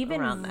wrap But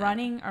even around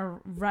that.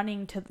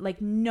 running to,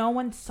 like, no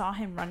one saw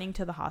him running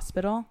to the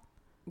hospital.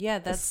 Yeah,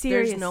 Seriously,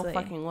 there's no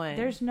fucking way.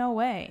 There's no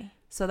way.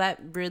 So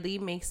that really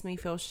makes me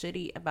feel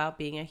shitty about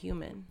being a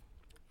human.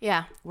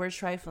 Yeah. We're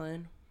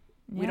trifling.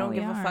 Yeah, we don't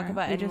give a fuck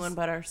about We anyone just-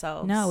 but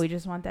ourselves. No, we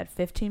just want that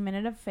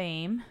 15-minute of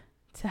fame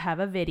to have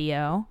a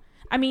video.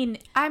 I mean,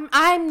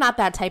 I'm not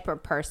that type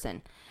of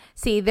person.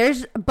 See,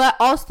 but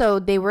also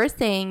they were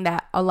saying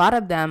that a lot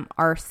of them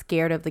are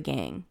scared of the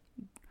gang.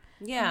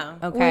 Yeah.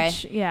 Okay.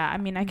 Which, yeah, I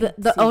mean, I could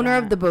The see owner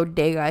that. of the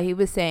bodega, he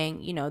was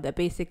saying, you know, that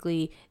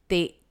basically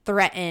they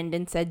threatened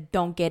and said,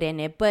 don't get in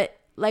it. But,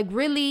 like,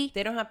 really?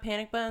 They don't have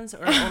panic buttons,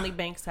 or only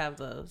banks have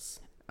those?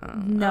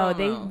 No, I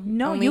don't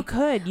know. you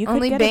could. You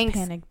only could get banks, a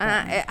panic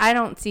button. I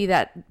don't see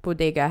that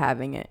bodega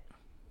having it.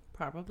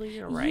 Probably,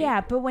 you're right.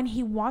 Yeah, but when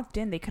he walked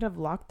in, they could have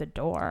locked the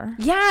door.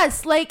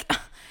 Yes, like,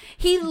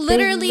 he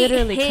literally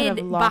literally could have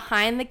hid locked-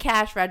 behind the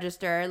cash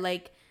register.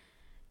 Like,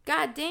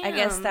 god damn. I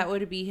guess that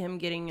would be him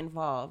getting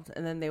involved,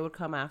 and then they would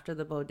come after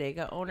the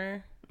bodega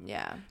owner.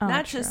 Yeah. Oh,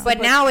 Not true. just, But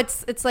now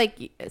it's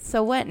like,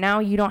 so what? Now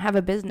you don't have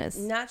a business.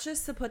 not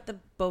just to put the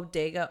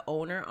bodega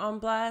owner on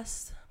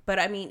blast, but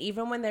I mean,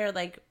 even when they're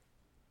like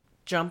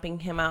jumping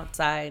him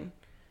outside,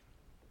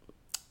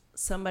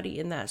 somebody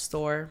in that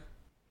store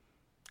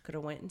could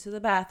have went into the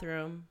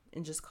bathroom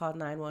and just called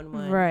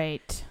 911.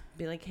 Right.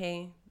 Be like,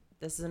 hey,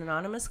 this is an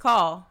anonymous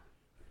call.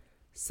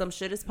 Some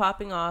shit is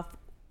popping off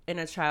and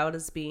a child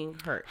is being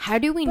hurt. How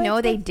do we But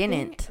know they the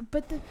didn't?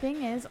 But the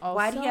thing is also...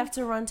 Why do you have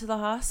to run to the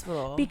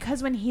hospital?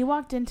 Because when he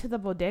walked into the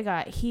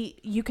bodega,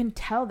 you can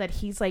tell that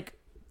he's like...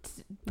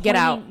 Get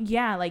out. pointing-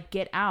 Yeah, like,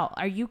 get out.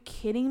 Are you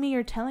kidding me?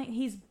 You're telling...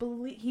 He's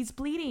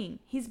bleeding.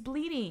 He's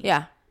bleeding.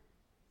 Yeah.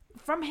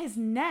 From his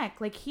neck.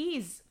 Like,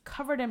 he's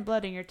covered in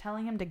blood and you're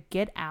telling him to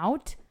get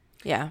out?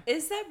 Yeah.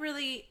 Is that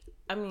really,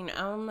 I mean,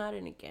 I'm not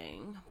in a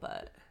gang,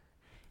 but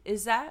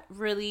is that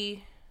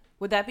really,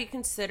 would that be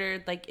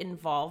considered like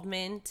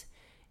involvement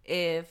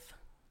if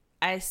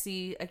I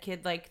see a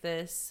kid like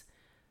this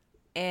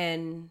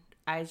and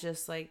I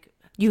just like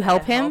You try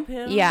help to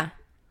him? Yeah.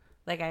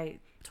 Like I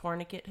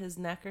tourniquet his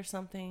neck or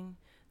something,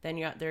 then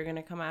they're going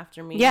to come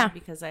after me Yeah.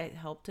 because I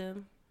helped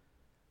him.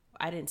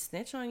 I didn't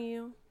snitch on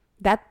you.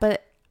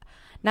 But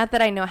not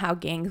that I know how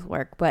gangs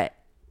work, but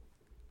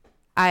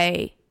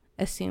I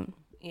assume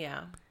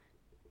Yeah.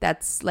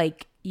 that's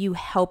like you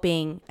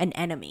helping an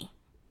enemy.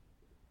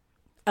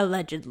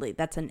 Allegedly,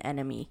 that's an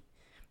enemy,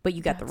 but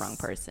you got the wrong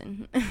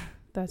person.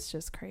 That's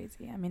just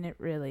crazy. I mean, it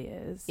really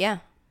is. Yeah.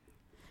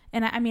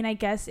 And I mean, I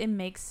guess it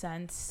makes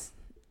sense.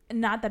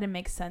 Not that it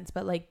makes sense,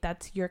 but like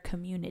that's your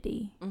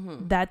community.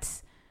 Mm-hmm.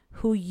 That's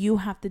who you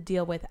have to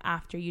deal with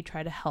after you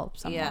try to help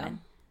someone. Yeah.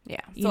 Yeah.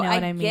 You know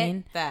what I mean?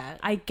 Get that.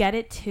 I get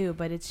it too,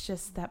 but it's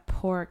just that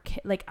poor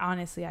kid. Like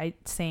honestly, I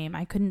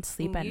couldn't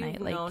sleep at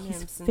night. Like known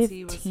he's him since 15.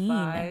 he was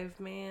 5,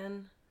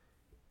 man.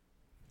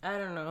 I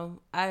don't know.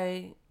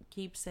 I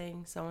keep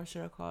saying someone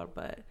should have called,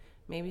 but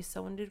maybe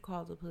someone did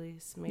call the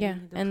police. Maybe Yeah.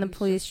 And the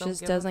police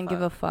just doesn't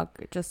give a fuck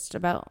just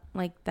about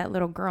like that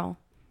little girl.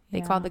 They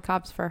Yeah. called the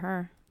cops for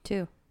her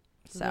too.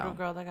 The So. little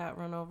girl that got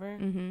run over.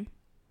 Mm-hmm.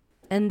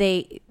 And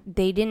they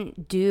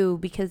didn't do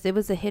because it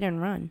was a hit and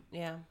run.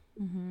 Yeah.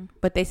 Mm-hmm.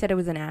 But they said it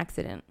was an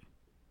accident.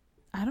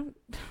 I don't.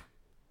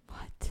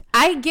 What?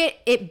 I get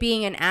it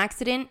being an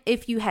accident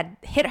if you had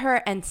hit her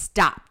and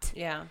stopped.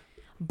 Yeah.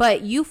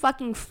 But you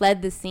fucking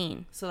fled the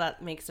scene. So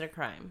that makes it a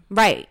crime.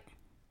 Right.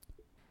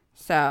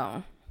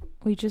 So.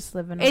 We just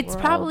live in a It's world.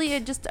 probably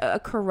just a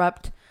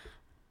corrupt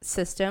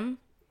system.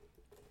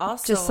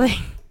 Also, Just like.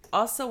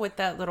 also with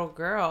that little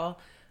girl,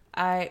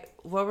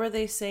 what were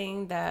they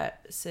saying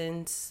that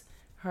since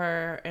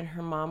her and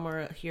her mom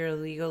were here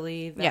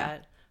illegally, that Yeah.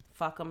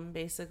 fuck them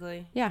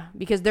basically? Yeah.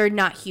 Because they're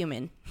not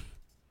human.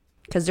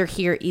 Because they're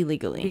here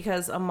illegally.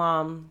 Because a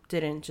mom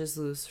didn't just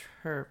lose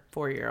her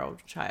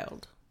 4-year-old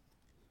child.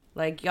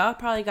 Like, y'all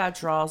probably got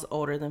draws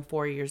older than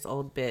 4 years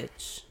old,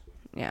 bitch.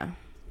 Yeah.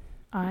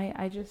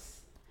 I just.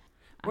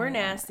 We're I-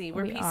 nasty.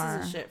 We're we pieces are.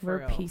 of shit for We're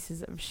real.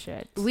 pieces of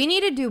shit. We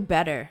need to do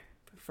better.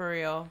 For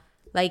real.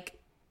 Like,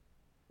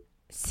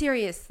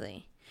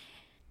 seriously.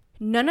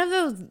 None of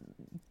those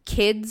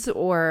kids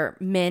or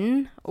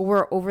men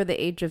were over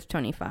the age of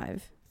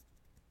 25.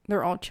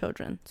 They're all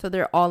children. So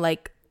they're all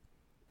like,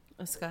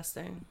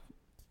 Disgusting.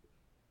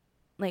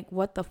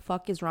 what the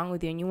fuck is wrong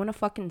with you? And you want to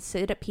fucking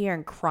sit up here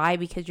and cry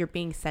because you're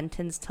being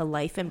sentenced to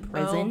life in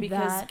prison? Oh,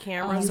 because That-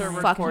 cameras you are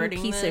fucking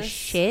recording piece this. of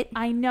shit.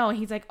 I know.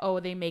 He's like, oh,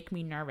 they make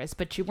me nervous.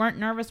 But you weren't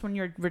nervous when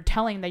you were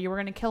telling that you were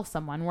going to kill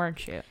someone,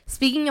 weren't you?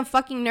 Speaking of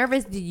fucking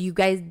nervous, did you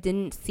guys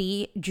didn't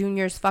see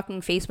Junior's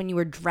fucking face when you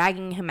were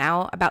dragging him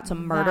out about to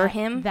murder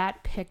him?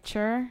 That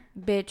picture.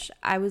 Bitch,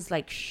 I was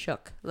like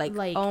shook. Like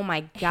Like, oh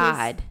my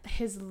God.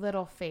 His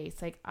little face.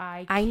 Like,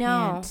 I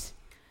know. can't.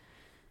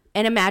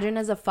 And imagine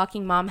as a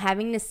fucking mom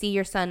having to see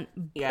your son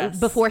Yes.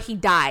 before he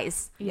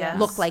dies Yes.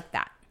 look like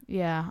that.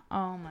 Yeah.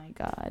 Oh, my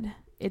God.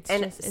 It's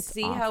And just, it's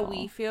see how awful.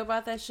 we feel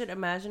about that shit?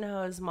 Imagine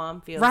how his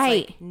mom feels.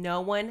 Right. Like,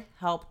 no one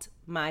helped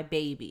my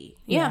baby.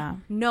 Yeah. Yeah.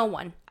 No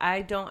one.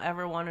 I don't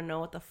ever want to know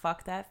what the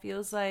fuck that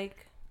feels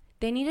like.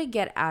 They need to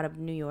get out of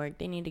New York.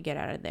 They need to get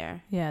out of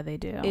there. Yeah, they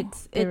do.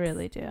 It's- they it's-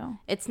 really do.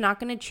 It's not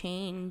going to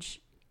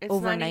change It's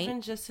overnight. not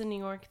even just a New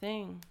York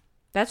thing.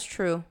 That's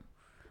true.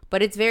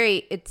 But it's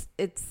very, it's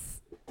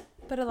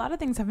But a lot of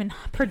things have been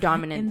happening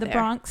predominant in the there.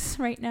 Bronx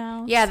right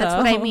now. Yeah, that's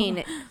what I so-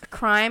 mean.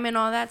 Crime and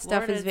all that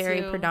stuff Florida is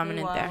very too,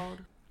 predominant be there.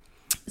 wild.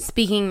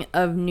 Speaking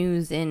of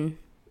news in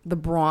the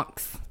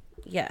Bronx.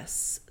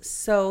 Yes.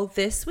 So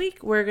this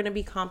week we're going to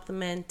be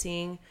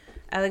complimenting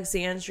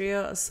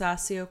Alexandria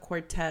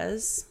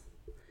Ocasio-Cortez.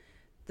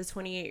 the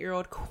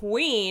 28-year-old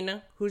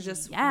queen who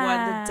just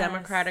won the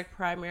Democratic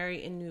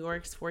primary in New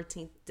York's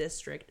 14th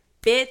district.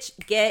 Bitch,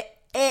 get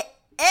it.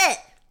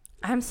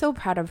 I'm so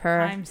proud of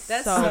her.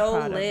 That's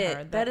so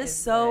lit. That is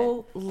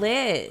so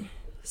lit.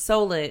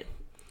 So lit.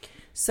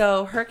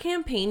 So her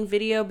campaign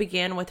video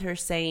began with her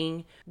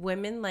saying,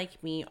 "Women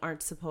like me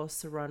aren't supposed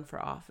to run for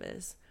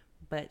office,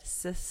 but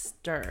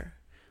sister,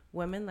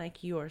 women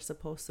like you are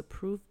supposed to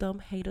prove them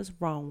haters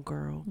wrong,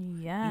 girl."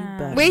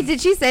 Yeah. Wait, did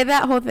she say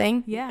that whole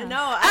thing? Yeah.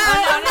 No,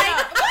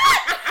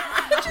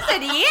 She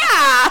said,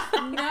 yeah.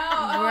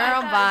 No.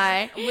 Girl,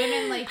 bye.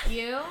 Women like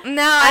you?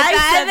 No, I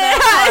said that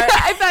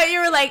part. I thought you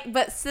were like,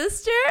 but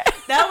sister?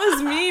 that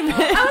was me,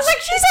 bitch. I was like,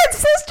 she said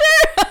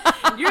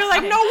sister. You're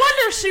like, no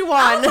wonder she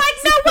won. I was like,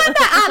 no wonder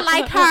I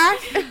like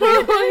her.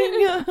 Oh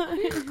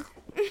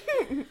my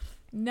God.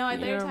 No, I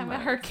thought you were talking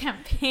about her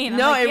campaign.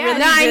 No, like, it really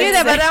No, I knew did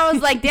that, say- but I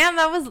was like, damn,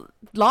 that was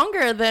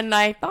longer than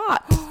I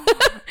thought.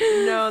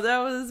 No, that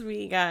was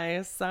me,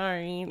 guys.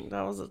 Sorry.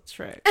 That was a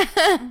trick.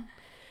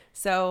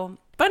 So,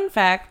 fun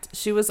fact,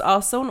 she was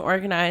also an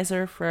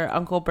organizer for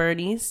Uncle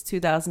Bernie's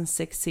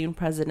 2016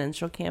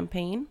 presidential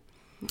campaign.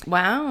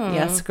 Wow.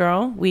 Yes,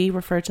 girl. We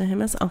refer to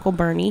him as Uncle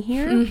Bernie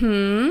here.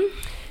 Mm-hmm.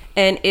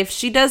 And if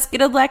she does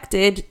get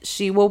elected,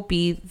 she will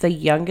be the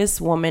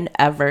youngest woman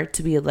ever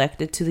to be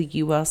elected to the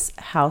U.S.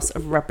 House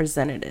of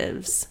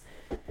Representatives.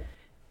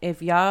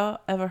 If y'all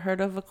ever heard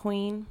of a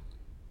queen,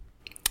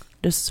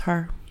 this is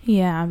her.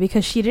 Yeah,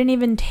 because she didn't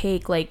even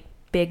take like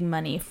big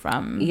money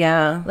from.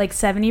 Yeah. Like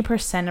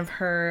 70% of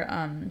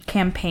her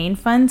campaign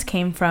funds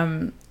came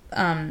from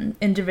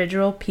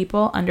individual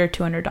people under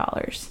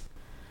 $200.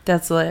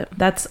 That's lit.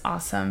 That's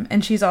awesome.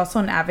 And she's also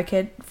an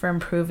advocate for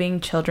improving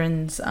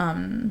children's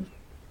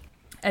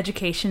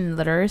education and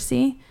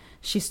literacy.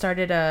 She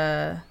started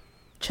a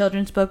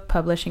children's book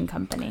publishing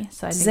company.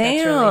 So I think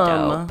that's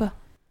really dope.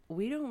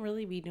 We don't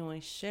really be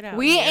doing shit out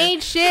We here.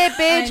 ain't shit,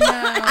 bitch.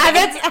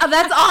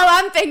 That's all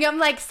I'm thinking. I'm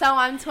like, so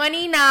I'm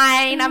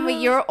 29. I'm a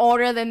year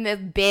older than this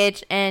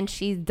bitch, and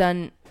she's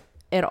done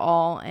it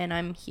all, and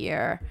I'm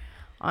here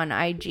on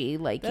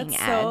IG liking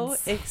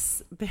ads.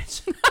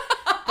 Bitch.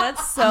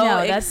 That's so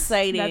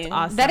exciting. That's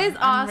awesome. That is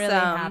I'm really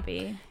awesome.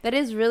 happy. That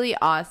is really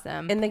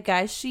awesome. And the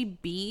guy she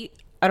beat,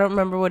 I don't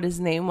remember what his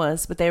name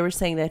was, but they were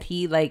saying that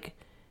he like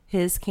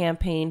his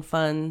campaign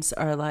funds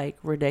are like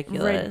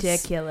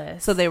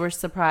ridiculous. So they were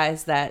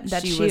surprised that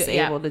she was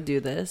able to do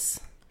this.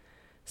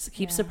 So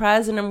keep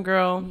surprising them,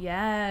 girl.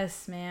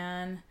 Yes,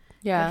 man.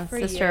 Yeah, Good for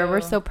sister, you.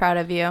 we're so proud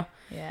of you.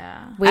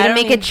 Yeah. Way to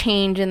make a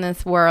change in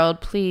this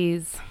world,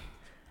 please.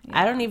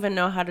 I don't even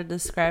know how to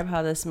describe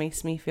how this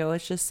makes me feel.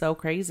 It's just so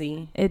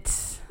crazy.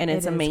 It's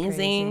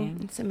amazing.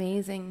 It's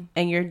amazing.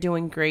 And you're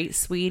doing great,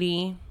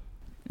 sweetie.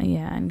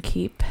 Yeah, and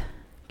keep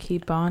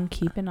on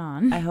keeping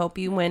on. I hope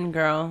you win,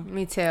 girl.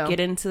 Me too. Get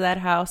into that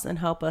house and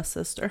help us,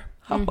 sister.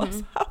 Help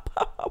us.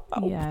 Help.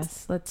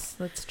 Yes,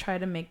 let's try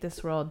to make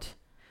this world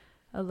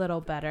a little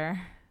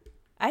better.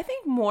 I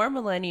think more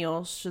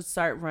millennials should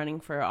start running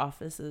for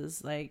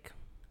offices. Like,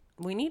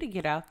 we need to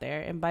get out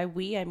there. And by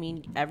we, I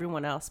mean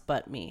everyone else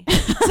but me.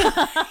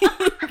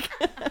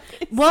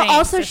 Well, Same,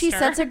 also, she sister.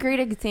 sets a great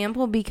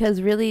example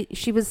because really,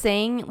 she was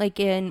saying, like,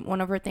 in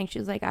one of her things, she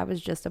was like, I was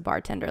just a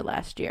bartender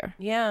last year.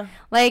 Yeah.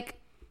 Like,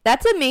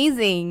 that's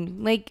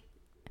amazing. Like,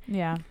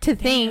 Yeah. to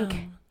think.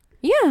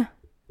 Yeah.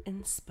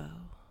 Inspo.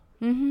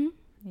 Mm-hmm.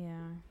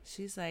 Yeah.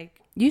 She's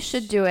like, You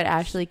should do it,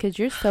 Ashley, because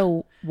you're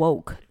so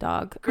woke,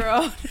 dog.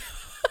 girl.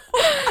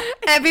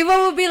 And people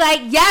will be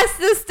like, yes,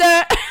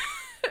 sister.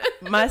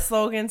 My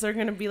slogans are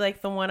going to be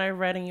like the one I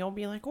read, and you'll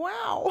be like,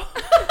 wow.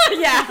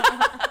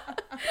 Yeah.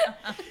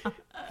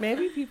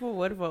 Maybe people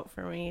would vote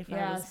for me if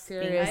I was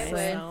seriously. being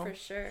myself. for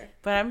sure.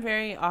 But I'm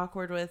very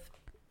awkward with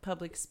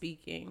public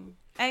speaking.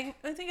 I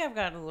think I've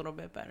gotten a little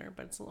bit better,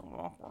 but it's a little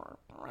awkward.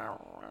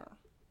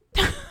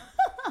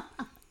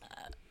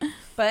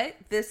 But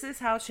this is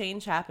how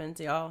change happens,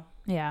 y'all.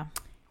 Yeah.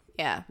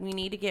 Yeah. We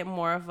need to get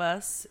more of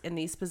us in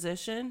these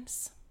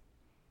positions.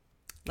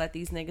 Let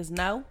these niggas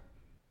know.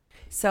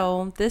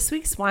 So this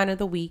week's wine of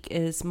the week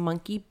is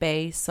Monkey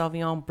Bay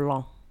Sauvignon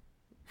Blanc.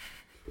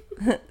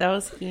 That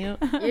was cute.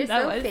 You're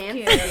That so was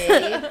fancy, cute.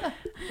 babe.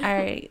 All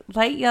right.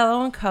 Light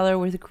yellow in color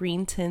with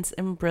green tints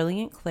and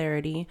brilliant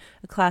clarity.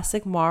 A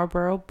classic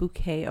Marlboro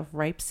bouquet of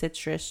ripe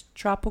citrus,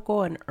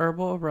 tropical, and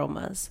herbal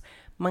aromas.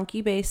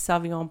 Monkey Bay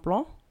Sauvignon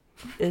Blanc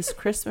is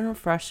crisp and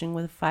refreshing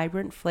with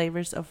vibrant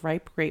flavors of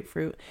ripe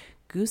grapefruit,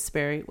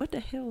 gooseberry. What the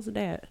hell is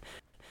that?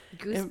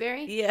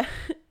 Gooseberry? Yeah.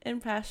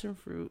 And passion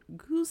fruit.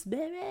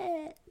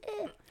 Gooseberry.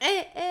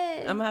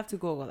 I'm going to have to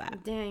Google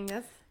that. Dang,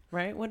 that's...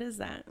 Right? What is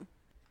that?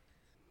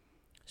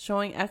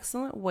 Showing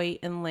excellent weight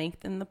and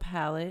length in the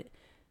palate,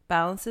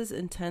 balances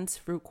intense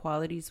fruit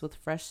qualities with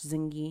fresh,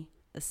 zingy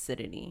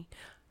acidity.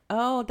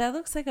 Oh, that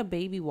looks like a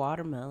baby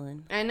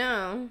watermelon. I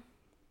know.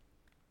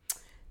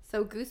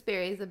 So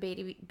gooseberry is a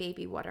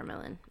baby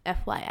watermelon.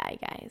 FYI,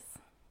 guys.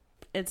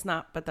 It's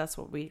not, but that's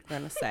what we're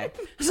going to say.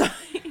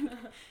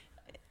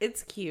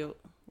 It's cute.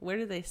 Where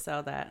do they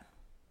sell that?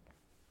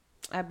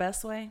 At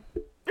Best Way?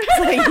 It's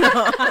like,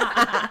 no.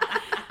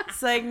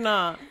 It's like,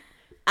 no.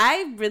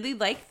 I really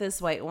like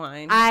this white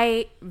wine.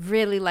 I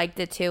really liked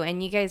it too.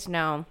 And you guys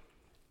know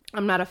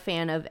I'm not a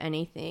fan of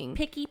anything.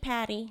 Picky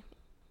Patty.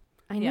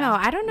 I know.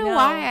 I don't know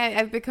why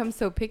I've become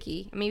so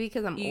picky. Maybe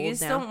because I'm old You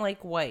just now. don't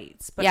like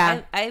whites. But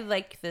Yeah. I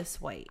like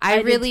this white. I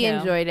did really too.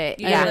 enjoyed it.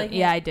 You Yeah. like it?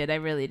 Yeah, I did. I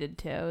really did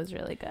too. It was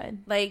really good.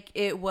 Like,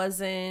 it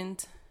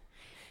wasn't...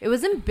 It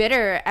wasn't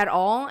bitter at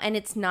all, and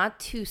it's not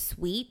too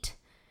sweet.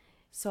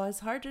 So it's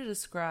hard to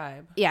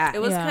describe. Yeah.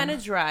 It was Yeah. kind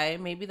of dry.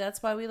 Maybe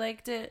that's why we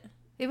liked it.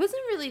 It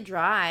wasn't really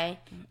dry.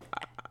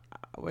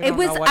 We It don't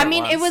was, know what I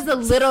mean, it was a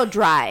little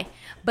dry,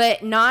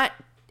 but not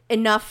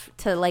enough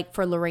to, like,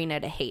 for Lorena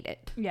to hate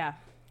it. Yeah.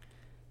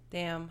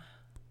 Damn.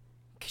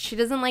 'Cause she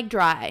doesn't like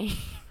dry.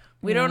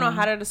 We don't know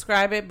how to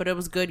describe it, but it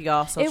was good,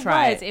 y'all. So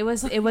try it. It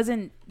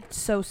wasn't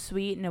so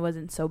sweet and it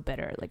wasn't so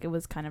bitter. Like, it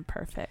was kind of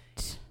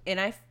perfect. And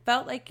I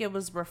felt like it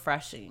was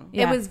refreshing.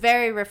 It was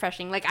very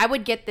refreshing. Like, I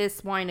would get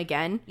this wine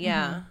again.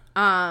 Yeah.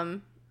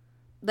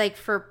 Like,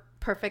 for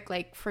perfect,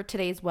 like, for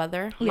today's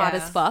weather. Hot Yeah.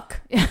 as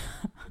fuck.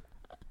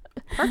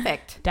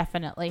 Perfect.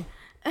 Definitely.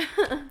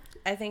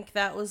 I think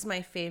that was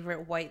my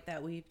favorite white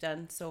that we've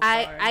done so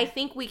far. I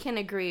think we can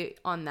agree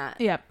on that.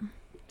 Yep.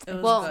 it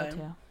was well, good.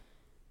 Too.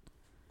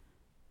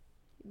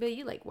 But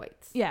you like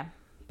whites. Yeah.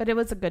 But it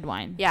was a good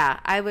wine. Yeah,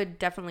 I would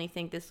definitely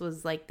think this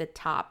was, like, the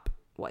top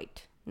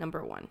white.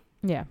 Number one.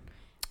 Yeah.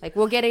 Like,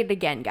 we'll get it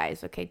again,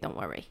 guys. Okay, don't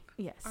worry.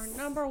 Yes. Our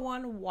number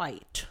one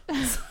white.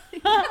 Why is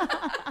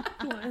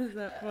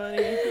that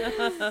funny?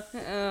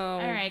 Oh.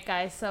 All right,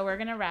 guys. So we're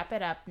gonna wrap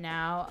it up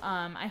now.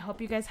 I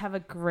hope you guys have a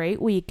great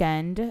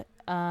weekend.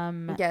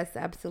 Yes,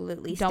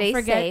 absolutely. Don't Stay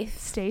forget, safe.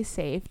 Stay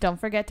safe. Don't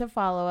forget to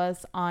follow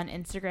us on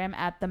Instagram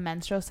at the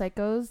Menstrual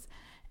Psychos.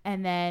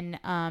 And then,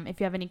 if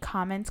you have any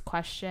comments,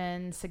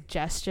 questions,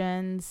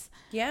 suggestions,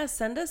 Yeah,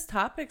 send us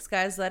topics,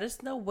 guys. Let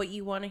us know what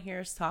you want to hear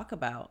us talk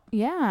about.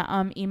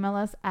 email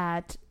us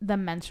at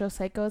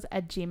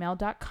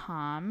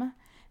themenstrualpsychos@gmail.com.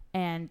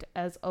 And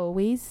as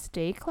always,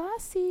 stay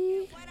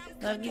classy.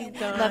 Love you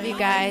guys. Love you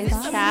guys.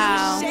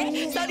 Ciao.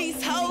 Shit, so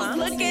these hoes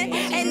looking,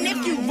 and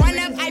if you run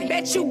up, I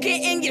bet you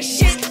getting your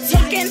shit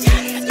taken.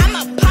 I'm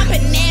a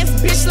poppin' ass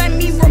bitch like